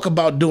let's talk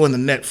about doing the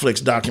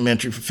Netflix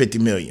documentary for $50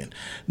 million.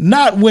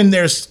 Not when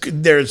there's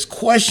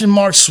question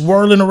marks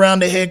swirling around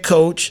the head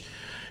coach.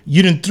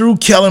 You done threw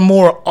Kellen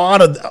Moore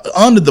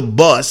under the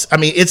bus. I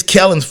mean, it's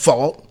Kellen's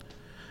fault.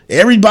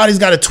 Everybody's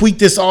got to tweak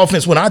this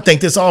offense when I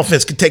think this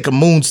offense could take a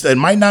moonstone. It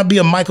might not be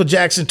a Michael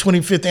Jackson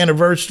 25th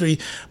anniversary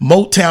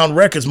Motown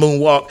Records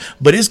moonwalk,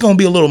 but it's going to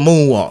be a little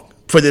moonwalk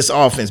for this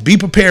offense. Be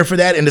prepared for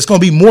that, and it's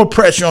going to be more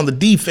pressure on the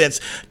defense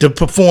to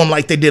perform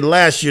like they did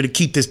last year to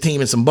keep this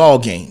team in some ball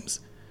games.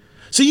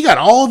 So you got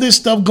all this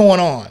stuff going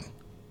on.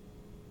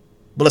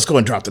 But let's go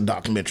and drop the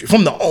documentary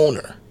from the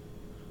owner.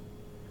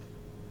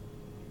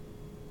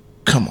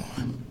 Come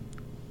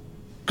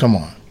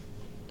on.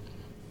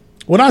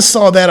 When I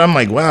saw that, I'm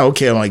like, wow,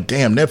 okay. I'm like,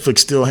 damn, Netflix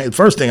still.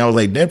 First thing I was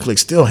like, Netflix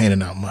still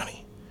handing out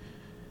money.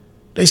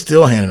 They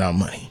still handing out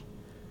money.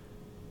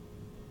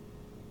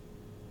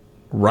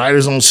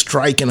 Writers on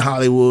strike in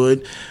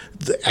Hollywood.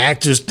 The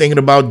actors thinking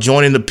about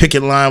joining the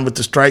picket line with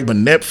the strike, but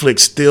Netflix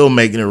still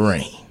making it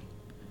rain.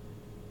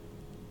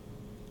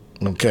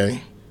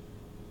 Okay.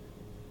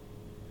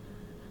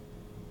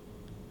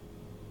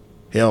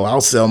 Hell,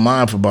 I'll sell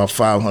mine for about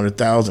 $500,000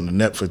 to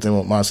Netflix. They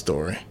want my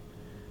story.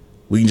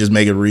 We can just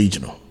make it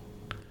regional.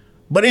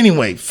 But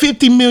anyway,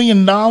 $50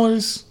 million.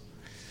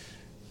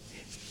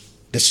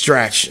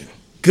 Distraction.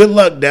 Good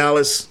luck,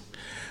 Dallas.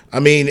 I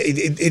mean,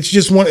 it's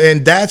just one,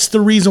 and that's the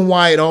reason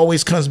why it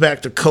always comes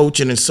back to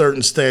coaching in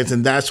certain states,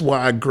 and that's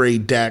why I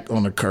grade Dak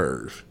on a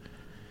curve.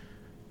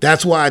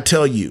 That's why I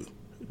tell you,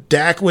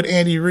 Dak with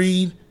Andy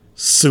Reid,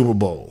 Super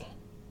Bowl.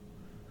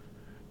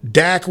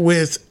 Dak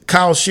with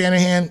Kyle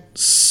Shanahan,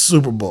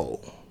 Super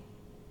Bowl.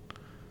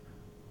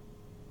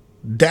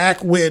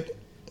 Dak with,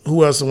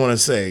 who else I want to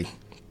say?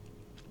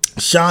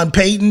 Sean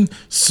Payton,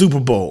 Super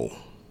Bowl.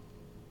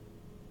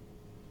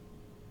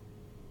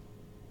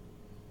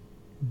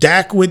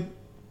 Dak with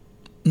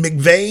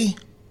McVay,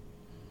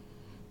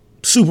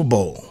 Super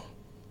Bowl.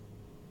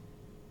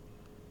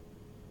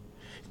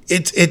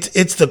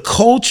 It's the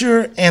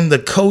culture and the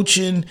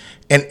coaching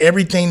and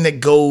everything that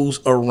goes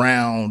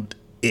around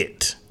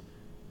it.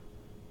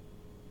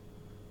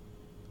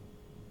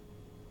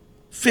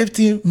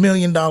 $50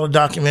 million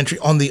documentary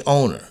on the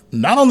owner,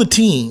 not on the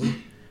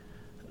team,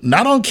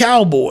 not on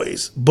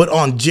Cowboys, but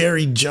on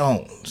Jerry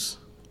Jones.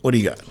 What do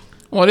you got?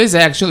 Well, it is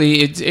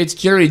actually it's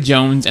Jerry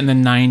Jones and the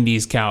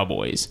 90's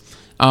Cowboys.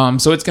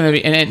 So it's going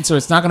to be, so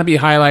it's not going to be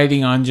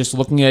highlighting on just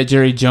looking at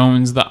Jerry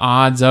Jones. The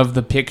odds of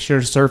the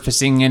picture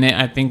surfacing in it,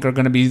 I think, are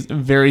going to be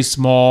very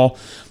small.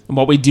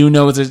 What we do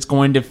know is it's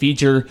going to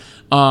feature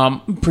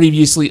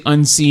previously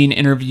unseen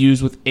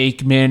interviews with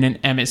Aikman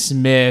and Emmitt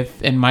Smith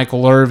and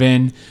Michael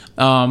Irvin.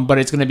 But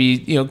it's going to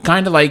be,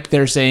 kind of like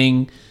they're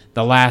saying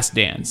The Last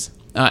Dance.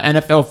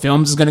 NFL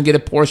Films is going to get a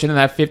portion of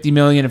that $50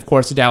 million. Of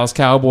course, the Dallas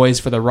Cowboys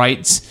for the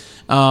rights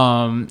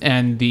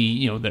and the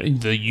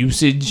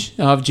usage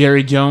of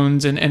Jerry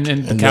Jones and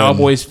the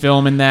Cowboys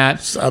film in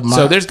that.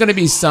 So there's going to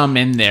be some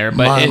in there,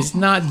 but it's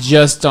not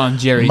just on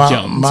Jerry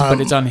Jones, but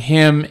it's on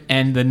him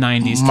and the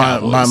 90's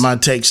Cowboys. My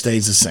take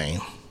stays the same.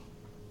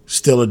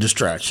 Still a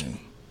distraction.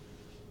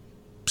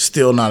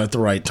 Still not at the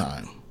right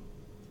time.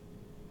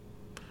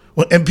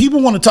 Well, and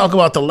people want to talk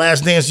about The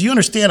Last Dance. You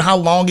understand how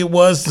long it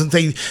was since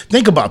they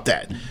think about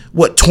that?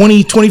 What,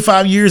 20,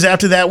 25 years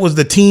after that was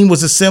the team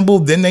was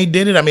assembled, then they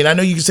did it? I mean, I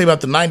know you can say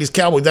about the 90s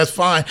Cowboys, that's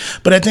fine.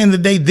 But at the end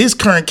of the day, this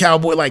current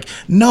Cowboy, like,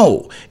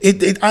 no.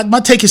 My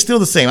take is still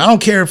the same. I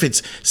don't care if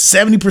it's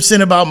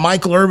 70% about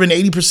Michael Irvin,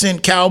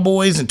 80%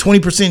 Cowboys, and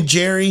 20%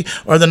 Jerry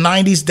or the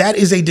 90s. That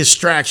is a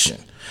distraction.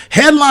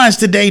 Headlines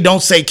today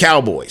don't say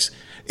Cowboys.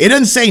 It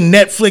doesn't say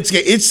Netflix.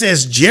 It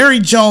says Jerry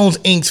Jones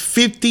inks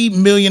 $50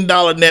 million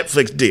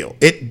Netflix deal.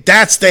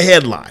 That's the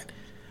headline.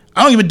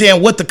 I don't give a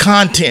damn what the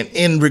content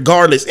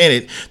regardless in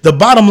it. The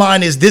bottom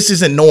line is this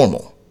isn't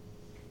normal.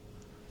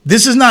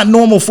 This is not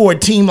normal for a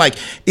team. Like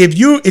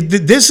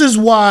this is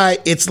why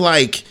it's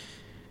like,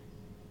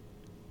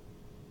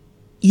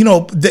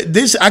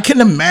 this, I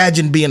couldn't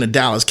imagine being a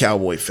Dallas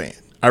Cowboy fan.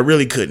 I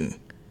really couldn't.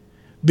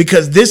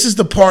 Because this is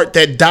the part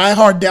that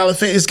diehard Dallas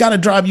fan, it's got to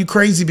drive you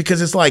crazy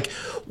because it's like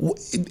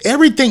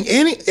everything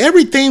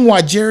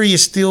while Jerry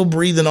is still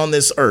breathing on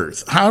this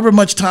earth, however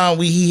much time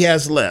he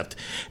has left,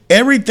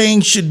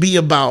 everything should be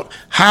about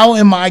how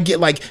am I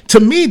to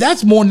me,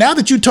 that's more, now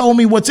that you told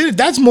me what's in it,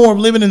 that's more of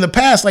living in the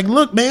past. Like,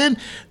 look, man,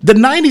 the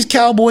 90s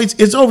Cowboys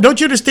is over.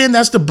 Don't you understand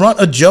that's the brunt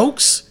of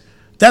jokes?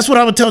 That's what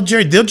I would tell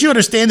Jerry. Don't you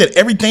understand that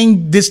every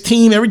team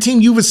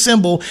you've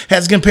assembled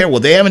has compared? Well,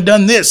 they haven't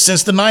done this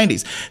since the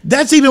 90s.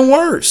 That's even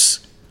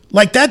worse.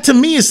 Like, that to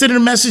me is sending a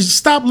message,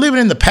 stop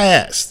living in the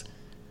past.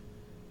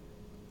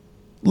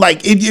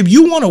 Like, if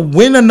you want to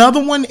win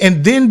another one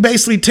and then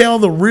basically tell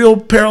the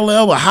real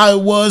parallel of how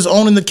it was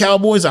owning the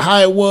Cowboys or how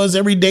it was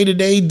every day to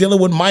day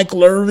dealing with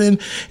Michael Irvin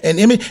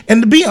and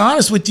to be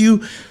honest with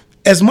you,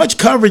 as much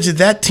coverage as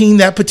that team,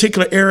 that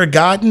particular era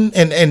gotten,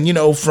 and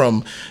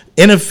from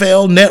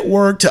NFL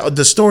Network to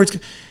the stories,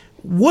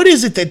 what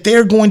is it that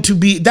they're going to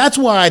be? That's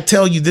why I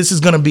tell you this is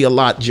going to be a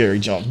lot, Jerry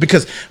Jones,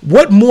 because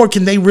what more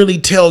can they really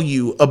tell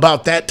you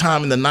about that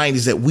time in the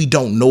 90s that we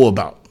don't know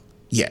about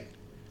yet?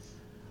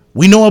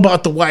 We know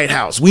about the White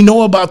House. We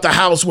know about the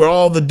house where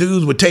all the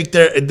dudes would take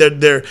their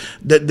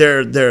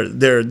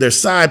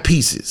side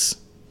pieces.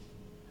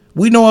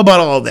 We know about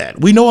all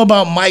that. We know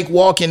about Mike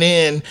walking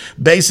in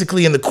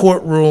basically in the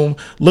courtroom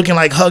looking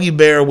like Huggy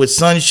Bear with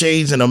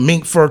sunshades and a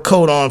mink fur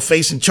coat on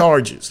facing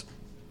charges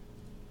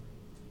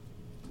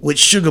with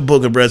sugar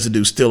booger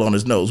residue still on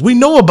his nose. We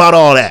know about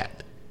all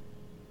that.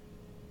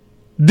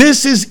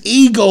 This is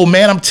ego,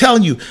 man. I'm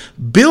telling you,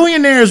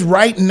 billionaires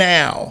right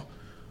now,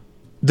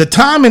 the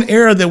time and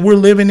era that we're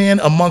living in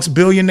amongst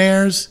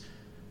billionaires,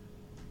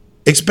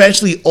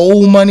 especially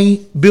old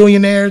money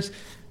billionaires,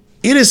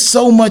 it is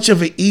so much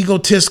of an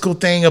egotistical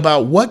thing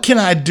about what can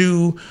I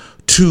do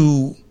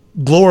to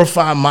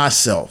glorify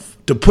myself,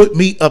 to put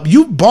me up.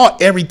 You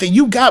bought everything.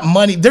 You got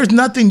money. There's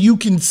nothing you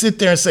can sit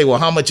there and say, well,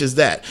 how much is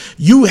that?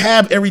 You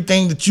have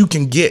everything that you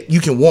can get,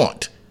 you can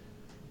want.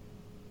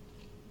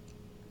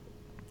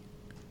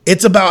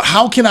 It's about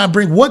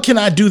what can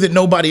I do that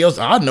nobody else,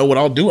 I know what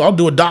I'll do. I'll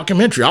do a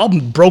documentary. I'll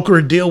broker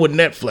a deal with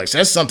Netflix.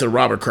 That's something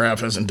Robert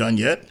Kraft hasn't done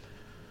yet.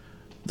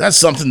 That's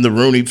something the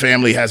Rooney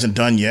family hasn't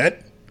done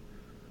yet.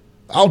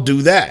 I'll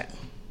do that.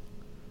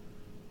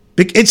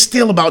 It's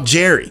still about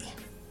Jerry.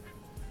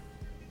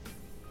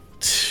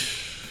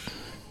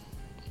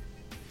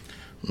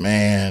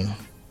 Man,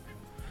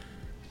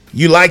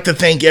 you like to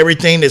think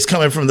everything that's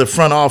coming from the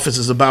front office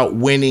is about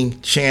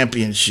winning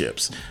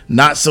championships,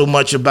 not so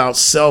much about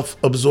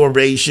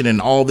self-absorption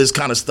and all this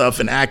kind of stuff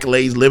and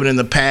accolades, living in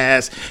the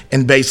past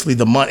and basically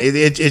the money.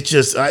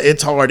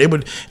 It's hard.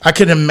 I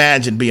couldn't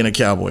imagine being a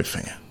Cowboy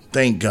fan.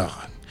 Thank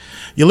God.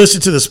 You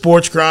listen to the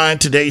Sports Grind.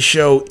 Today's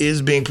show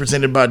is being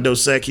presented by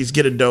Dos Equis.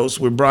 Get a dose.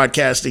 We're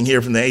broadcasting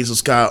here from the Hazel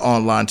Sky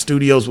Online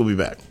Studios. We'll be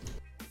back.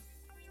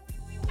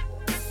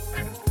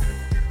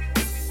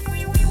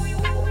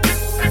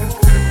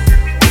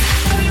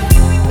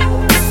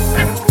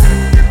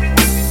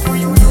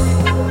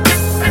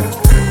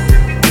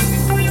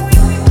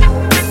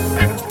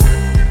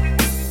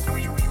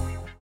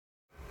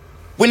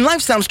 When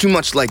life sounds too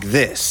much like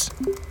this,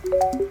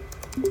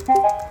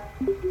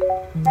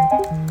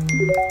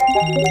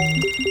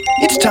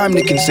 it's time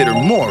to consider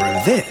more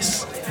of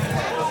this.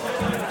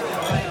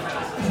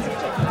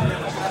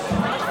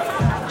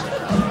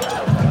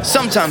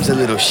 Sometimes a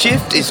little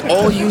shift is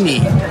all you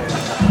need.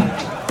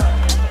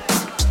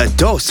 A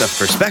dose of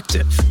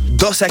perspective.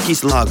 Dos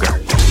Equis Lager.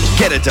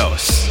 Get a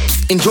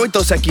dose. Enjoy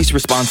Dos Equis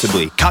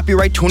responsibly.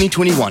 Copyright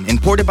 2021.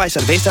 Imported by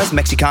Cervezas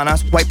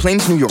Mexicanas, White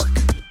Plains, New York.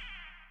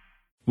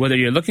 Whether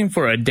you're looking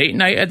for a date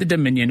night at the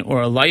Dominion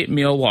or a light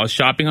meal while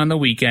shopping on the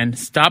weekend,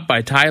 stop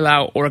by Thai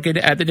Lao Orchid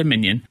at the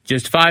Dominion.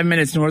 Just 5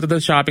 minutes north of the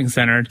shopping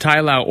center, Thai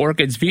Lao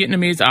Orchid's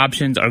Vietnamese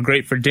options are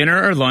great for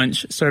dinner or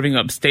lunch, serving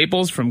up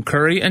staples from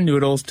curry and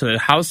noodles to the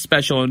house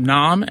special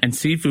Nam and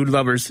seafood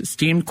lovers'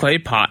 steamed clay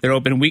pot. They're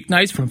open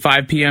weeknights from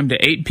 5 p.m. to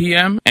 8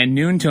 p.m. and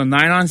noon till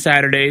 9 on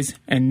Saturdays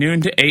and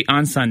noon to 8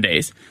 on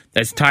Sundays.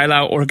 That's Thai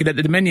Lao Orchid at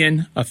the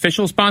Dominion,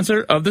 official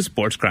sponsor of the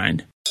Sports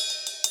Grind.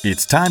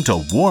 It's time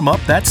to warm up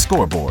that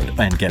scoreboard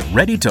and get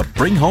ready to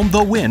bring home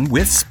the win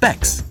with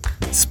Specs.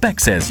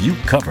 Specs has you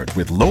covered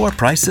with lower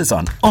prices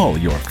on all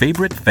your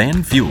favorite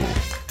fan fuel.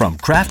 From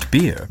craft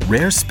beer,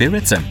 rare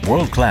spirits, and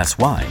world-class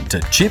wine to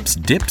chips,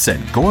 dips,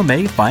 and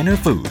gourmet finer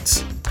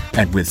foods.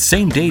 And with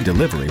same-day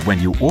delivery when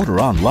you order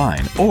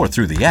online or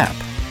through the app,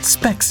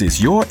 Specs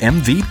is your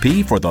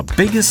MVP for the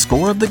biggest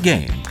score of the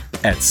game.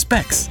 At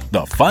Specs,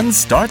 the fun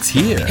starts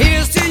here.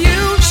 Here's to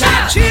you,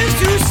 cheers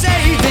to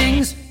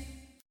savings.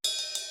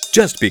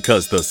 Just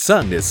because the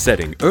sun is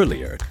setting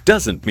earlier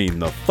doesn't mean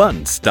the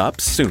fun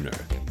stops sooner.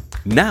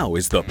 Now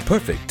is the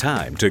perfect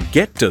time to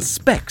get to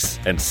Specs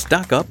and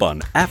stock up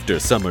on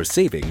after-summer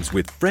savings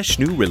with fresh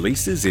new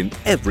releases in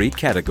every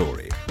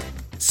category.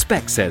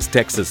 Specs has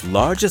Texas'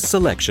 largest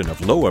selection of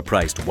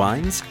lower-priced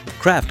wines,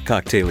 craft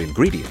cocktail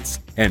ingredients,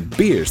 and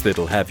beers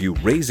that'll have you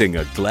raising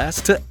a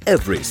glass to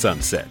every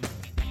sunset.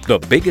 The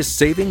biggest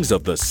savings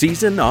of the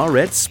season are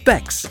at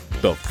Specs.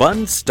 The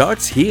fun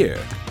starts here.